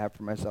personal rule I have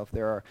for myself.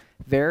 There are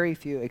very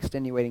few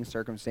extenuating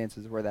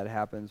circumstances where that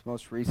happens.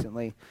 Most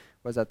recently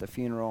was at the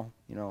funeral.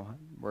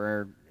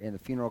 We're in the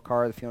funeral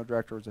car. The funeral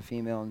director was a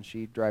female, and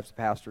she drives the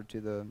pastor to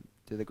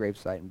the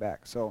gravesite and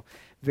back. So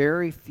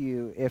very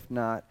few, if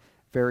not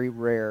very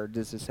rare,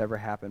 does this ever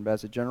happen. But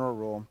as a general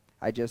rule,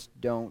 I just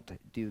don't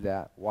do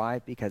that. Why?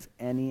 Because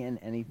any and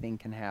anything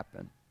can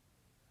happen.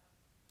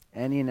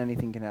 Any and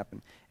anything can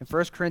happen. In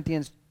 1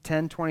 Corinthians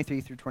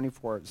 10:23 through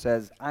 24, it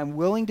says, I'm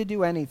willing to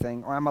do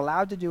anything, or I'm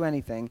allowed to do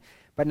anything,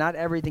 but not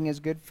everything is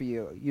good for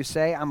you. You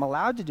say, I'm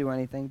allowed to do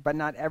anything, but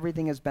not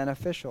everything is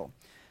beneficial.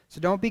 So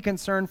don't be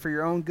concerned for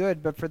your own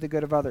good, but for the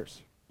good of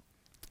others.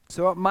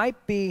 So it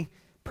might be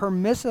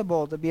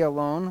permissible to be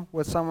alone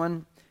with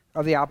someone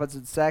of the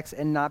opposite sex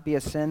and not be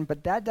a sin,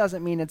 but that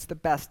doesn't mean it's the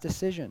best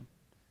decision.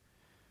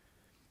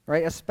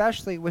 Right?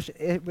 Especially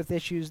with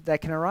issues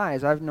that can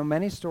arise. I've known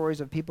many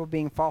stories of people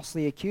being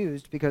falsely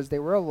accused because they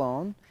were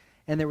alone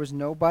and there was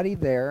nobody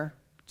there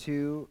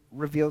to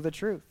reveal the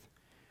truth.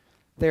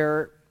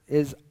 There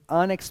is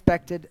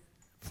unexpected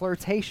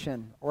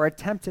flirtation or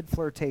attempted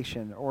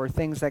flirtation or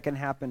things that can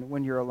happen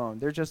when you're alone.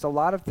 There's just a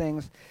lot of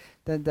things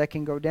that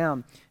can go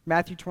down.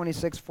 Matthew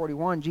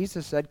 26:41,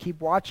 Jesus said,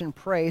 keep watch and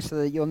pray so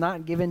that you'll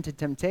not give in to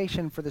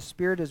temptation, for the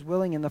spirit is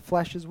willing and the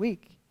flesh is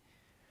weak.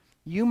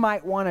 You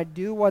might want to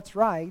do what's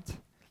right,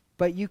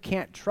 but you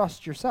can't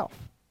trust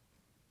yourself.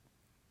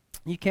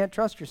 You can't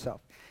trust yourself.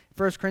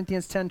 1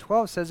 Corinthians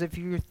 10:12 says, if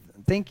you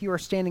think you are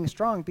standing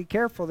strong, be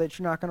careful that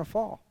you're not going to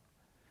fall.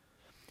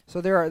 So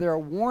there are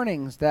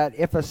warnings that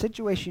if a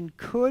situation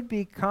could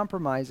be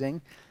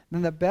compromising,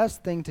 then the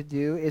best thing to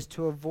do is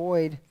to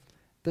avoid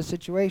the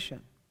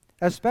situation,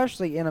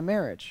 especially in a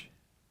marriage.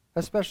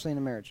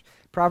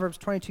 Proverbs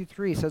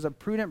 22:3 says, a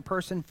prudent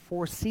person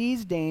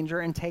foresees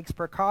danger and takes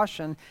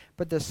precaution,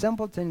 but the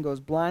simpleton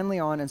goes blindly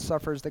on and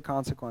suffers the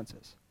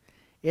consequences.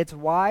 It's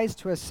wise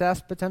to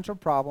assess potential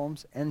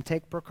problems and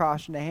take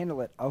precaution to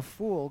handle it. A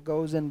fool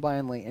goes in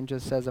blindly and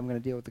just says, I'm going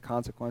to deal with the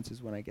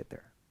consequences when I get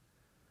there.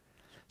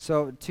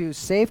 So to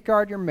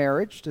safeguard your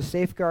marriage, to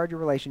safeguard your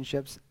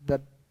relationships,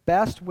 the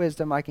best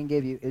wisdom I can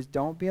give you is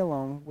don't be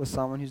alone with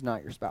someone who's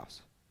not your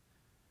spouse.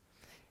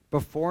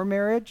 Before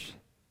marriage,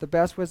 the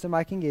best wisdom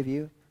I can give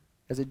you,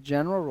 as a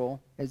general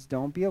rule, is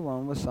don't be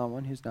alone with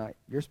someone who's not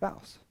your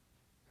spouse,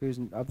 who's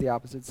of the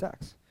opposite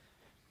sex.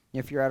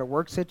 If you're at a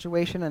work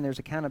situation and there's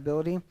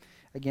accountability,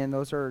 again,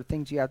 those are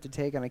things you have to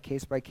take on a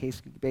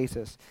case-by-case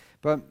basis.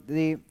 But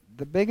the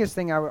biggest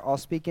thing I'll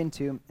speak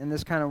into, and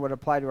this kind of would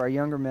apply to our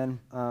younger men,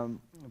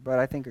 but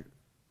I think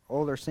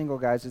older single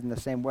guys is in the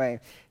same way.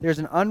 There's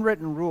an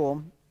unwritten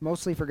rule,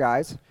 mostly for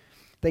guys,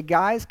 that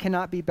guys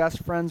cannot be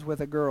best friends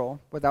with a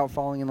girl without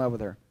falling in love with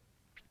her.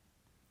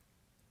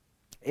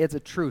 It's a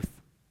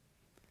truth.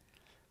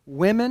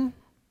 Women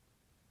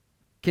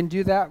can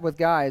do that with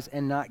guys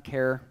and not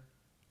care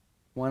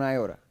one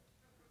iota.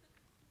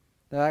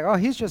 They're like, oh,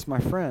 he's just my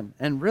friend.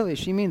 And really,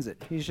 she means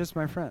it. He's just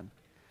my friend.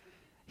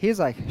 He's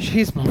like,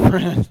 she's my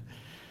friend.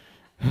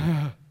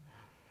 I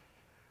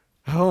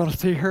want to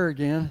see her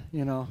again,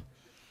 you know.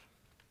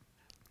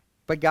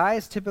 But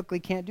guys typically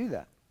can't do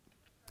that,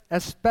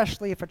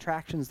 especially if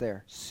attraction's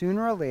there.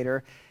 Sooner or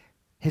later,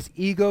 his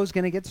ego's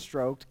going to get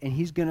stroked, and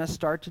he's going to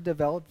start to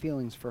develop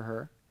feelings for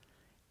her,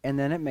 and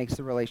then it makes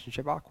the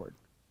relationship awkward.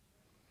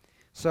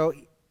 So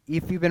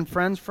if you've been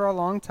friends for a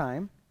long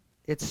time,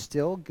 it's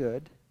still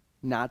good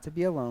not to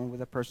be alone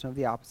with a person of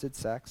the opposite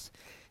sex,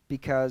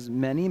 because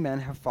many men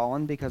have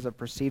fallen because of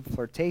perceived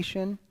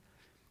flirtation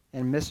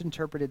and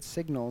misinterpreted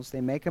signals.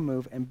 They make a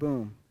move, and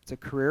boom, it's a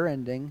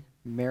career-ending,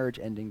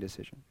 marriage-ending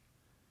decision.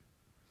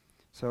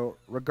 So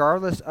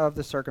regardless of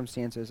the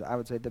circumstances, I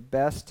would say the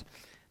best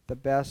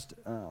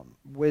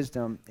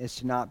wisdom is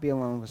to not be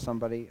alone with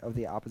somebody of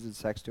the opposite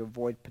sex to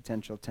avoid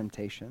potential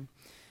temptation.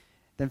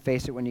 Then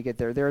face it when you get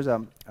there. There's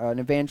an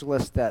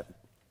evangelist that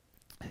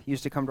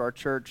used to come to our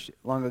church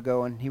long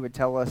ago, and he would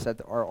tell us at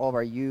all of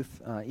our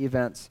youth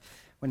events,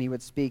 when he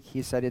would speak,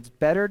 he said, it's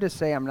better to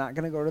say I'm not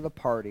going to go to the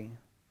party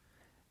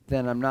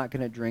than I'm not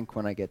going to drink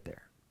when I get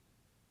there.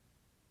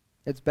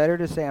 It's better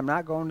to say I'm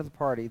not going to the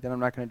party than I'm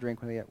not going to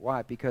drink when I get there.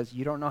 Why? Because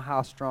you don't know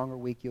how strong or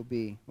weak you'll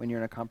be when you're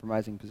in a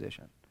compromising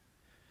position.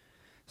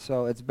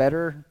 So it's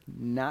better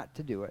not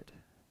to do it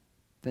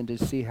than to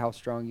see how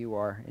strong you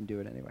are and do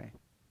it anyway.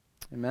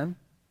 Amen?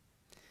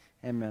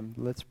 Amen.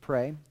 Let's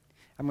pray.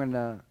 I'm going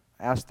to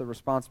ask the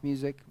response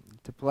music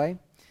to play,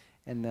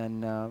 and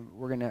then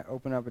we're going to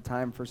open up a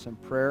time for some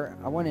prayer.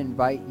 I want to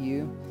invite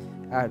you,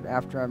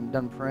 after I'm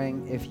done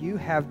praying, if you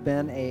have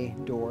been a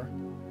door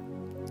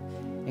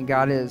and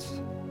God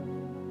is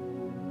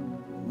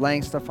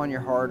laying stuff on your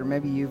heart, or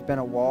maybe you've been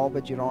a wall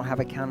but you don't have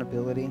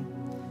accountability,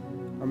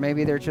 or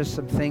maybe there's just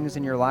some things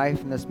in your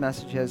life and this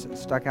message has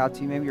stuck out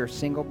to you. Maybe you're a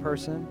single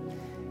person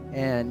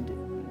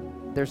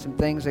and there's some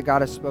things that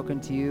God has spoken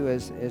to you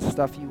as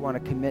stuff you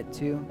want to commit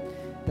to,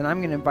 then I'm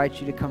going to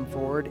invite you to come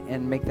forward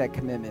and make that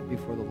commitment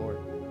before the Lord.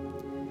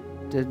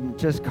 To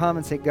just come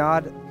and say,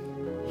 God,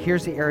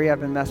 here's the area I've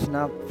been messing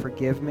up.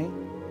 Forgive me.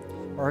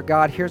 Or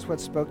God, here's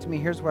what spoke to me.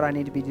 Here's what I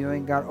need to be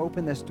doing. God,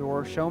 open this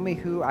door. Show me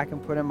who I can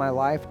put in my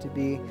life to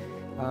be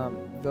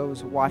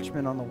those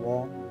watchmen on the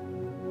wall.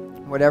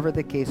 Whatever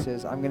the case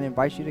is, I'm going to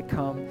invite you to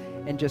come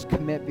and just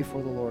commit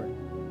before the Lord.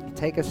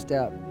 Take a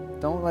step.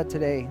 Don't let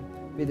today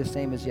be the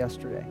same as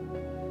yesterday.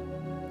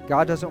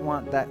 God doesn't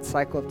want that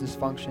cycle of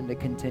dysfunction to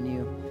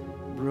continue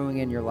brewing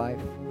in your life.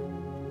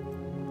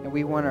 And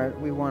we want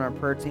our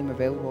prayer team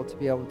available to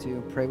be able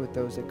to pray with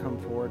those that come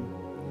forward.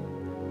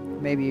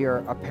 Maybe you're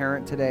a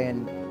parent today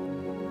and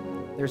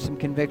there's some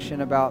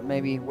conviction about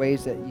maybe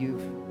ways that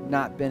you've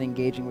not been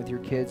engaging with your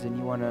kids and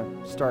you want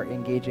to start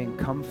engaging.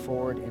 Come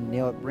forward and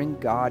nail it. Bring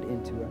God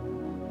into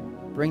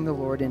it. Bring the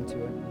Lord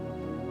into it.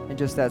 And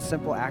just that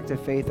simple act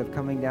of faith of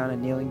coming down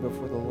and kneeling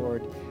before the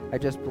Lord, I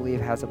just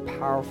believe has a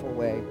powerful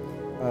way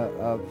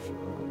of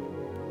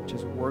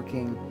just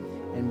working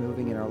and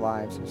moving in our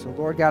lives. So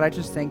Lord God, I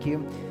just thank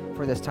you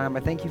for this time.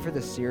 I thank you for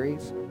this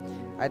series.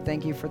 I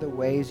thank you for the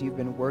ways you've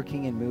been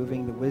working and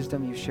moving, the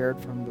wisdom you shared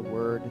from the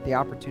Word, the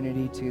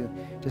opportunity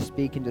to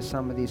speak into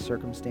some of these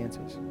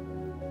circumstances.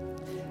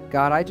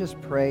 God, I just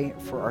pray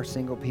for our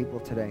single people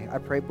today. I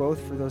pray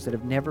both for those that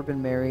have never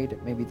been married,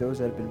 maybe those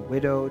that have been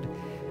widowed,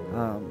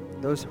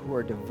 those who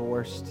are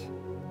divorced.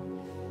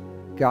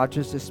 God,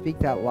 just to speak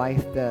that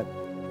life, that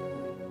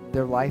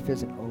their life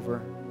isn't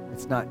over.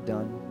 It's not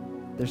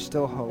done. There's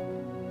still hope.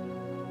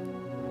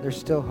 There's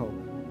still hope.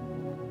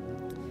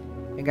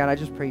 And God, I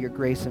just pray your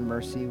grace and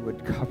mercy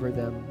would cover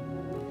them.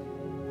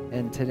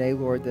 And today,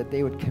 Lord, that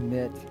they would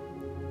commit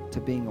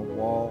to being a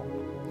wall,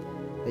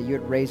 that you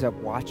would raise up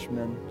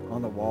watchmen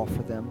on the wall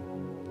for them,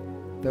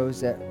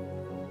 those that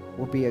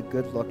will be a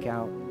good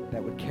lookout,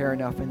 that would care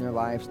enough in their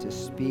lives to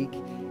speak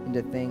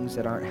into things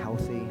that aren't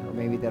healthy or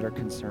maybe that are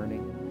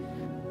concerning.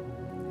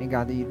 And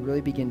God, that you'd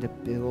really begin to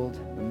build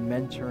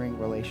mentoring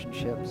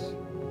relationships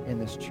in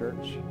this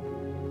church.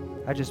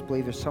 I just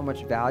believe there's so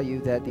much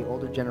value that the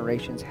older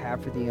generations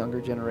have for the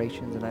younger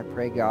generations, and I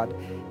pray, God,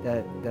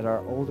 that our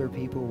older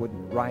people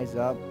would rise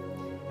up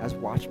as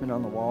watchmen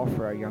on the wall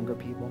for our younger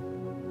people,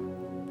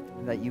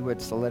 and that you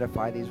would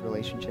solidify these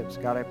relationships.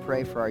 God, I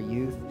pray for our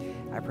youth.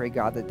 I pray,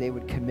 God, that they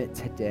would commit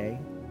today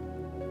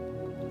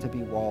to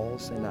be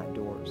walls and not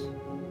doors.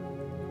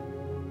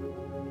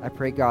 I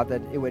pray, God,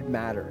 that it would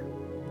matter.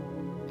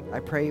 I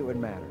pray it would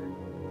matter.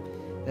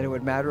 that it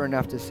would matter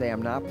enough to say,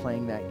 I'm not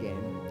playing that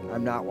game.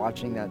 I'm not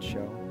watching that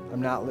show.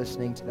 I'm not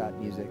listening to that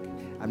music.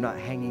 I'm not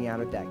hanging out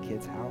at that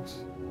kid's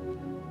house.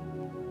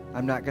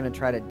 I'm not going to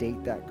try to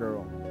date that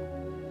girl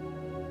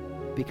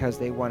because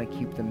they want to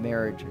keep the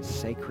marriage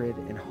sacred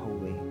and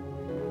holy.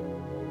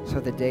 So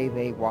the day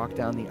they walk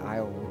down the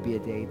aisle will be a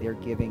day they're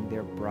giving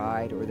their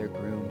bride or their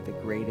groom the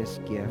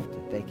greatest gift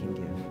that they can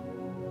give.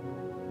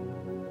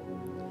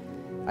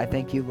 I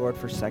thank you, Lord,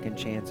 for second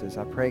chances.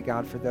 I pray,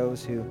 God, for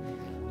those who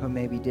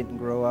maybe didn't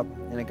grow up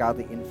in a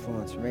godly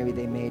influence, or maybe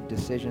they made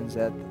decisions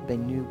that they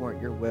knew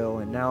weren't your will,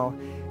 and now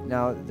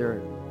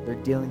they're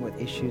dealing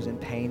with issues and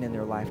pain in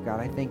their life. God,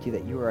 I thank you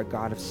that you are a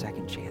God of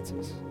second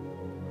chances.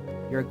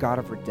 You're a God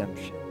of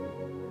redemption.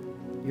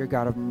 You're a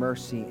God of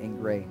mercy and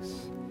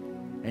grace.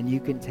 And you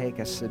can take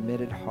a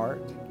submitted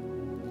heart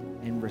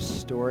and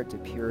restore it to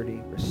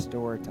purity,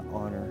 restore it to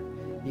honor.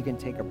 You can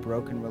take a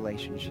broken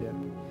relationship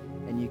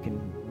and you can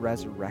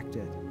resurrect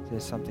it to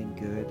something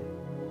good.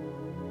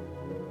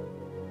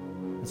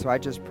 And so I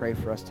just pray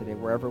for us today,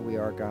 wherever we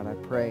are, God, I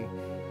pray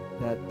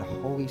that the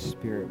Holy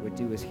Spirit would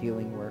do his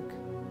healing work.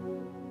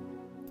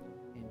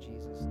 In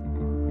Jesus' name.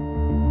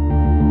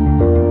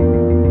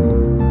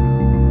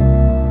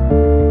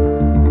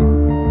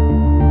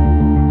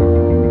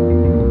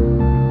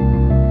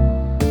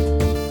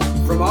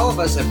 From all of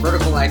us at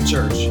Vertical Life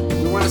Church,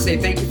 we want to say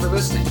thank you for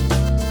listening.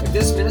 If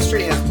this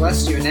ministry has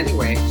blessed you in any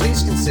way,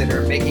 please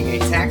consider making a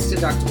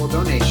tax-deductible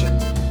donation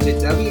to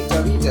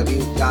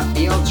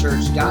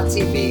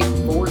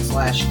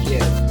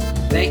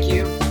www.blchurch.tv/give. Thank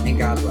you, and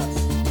God bless.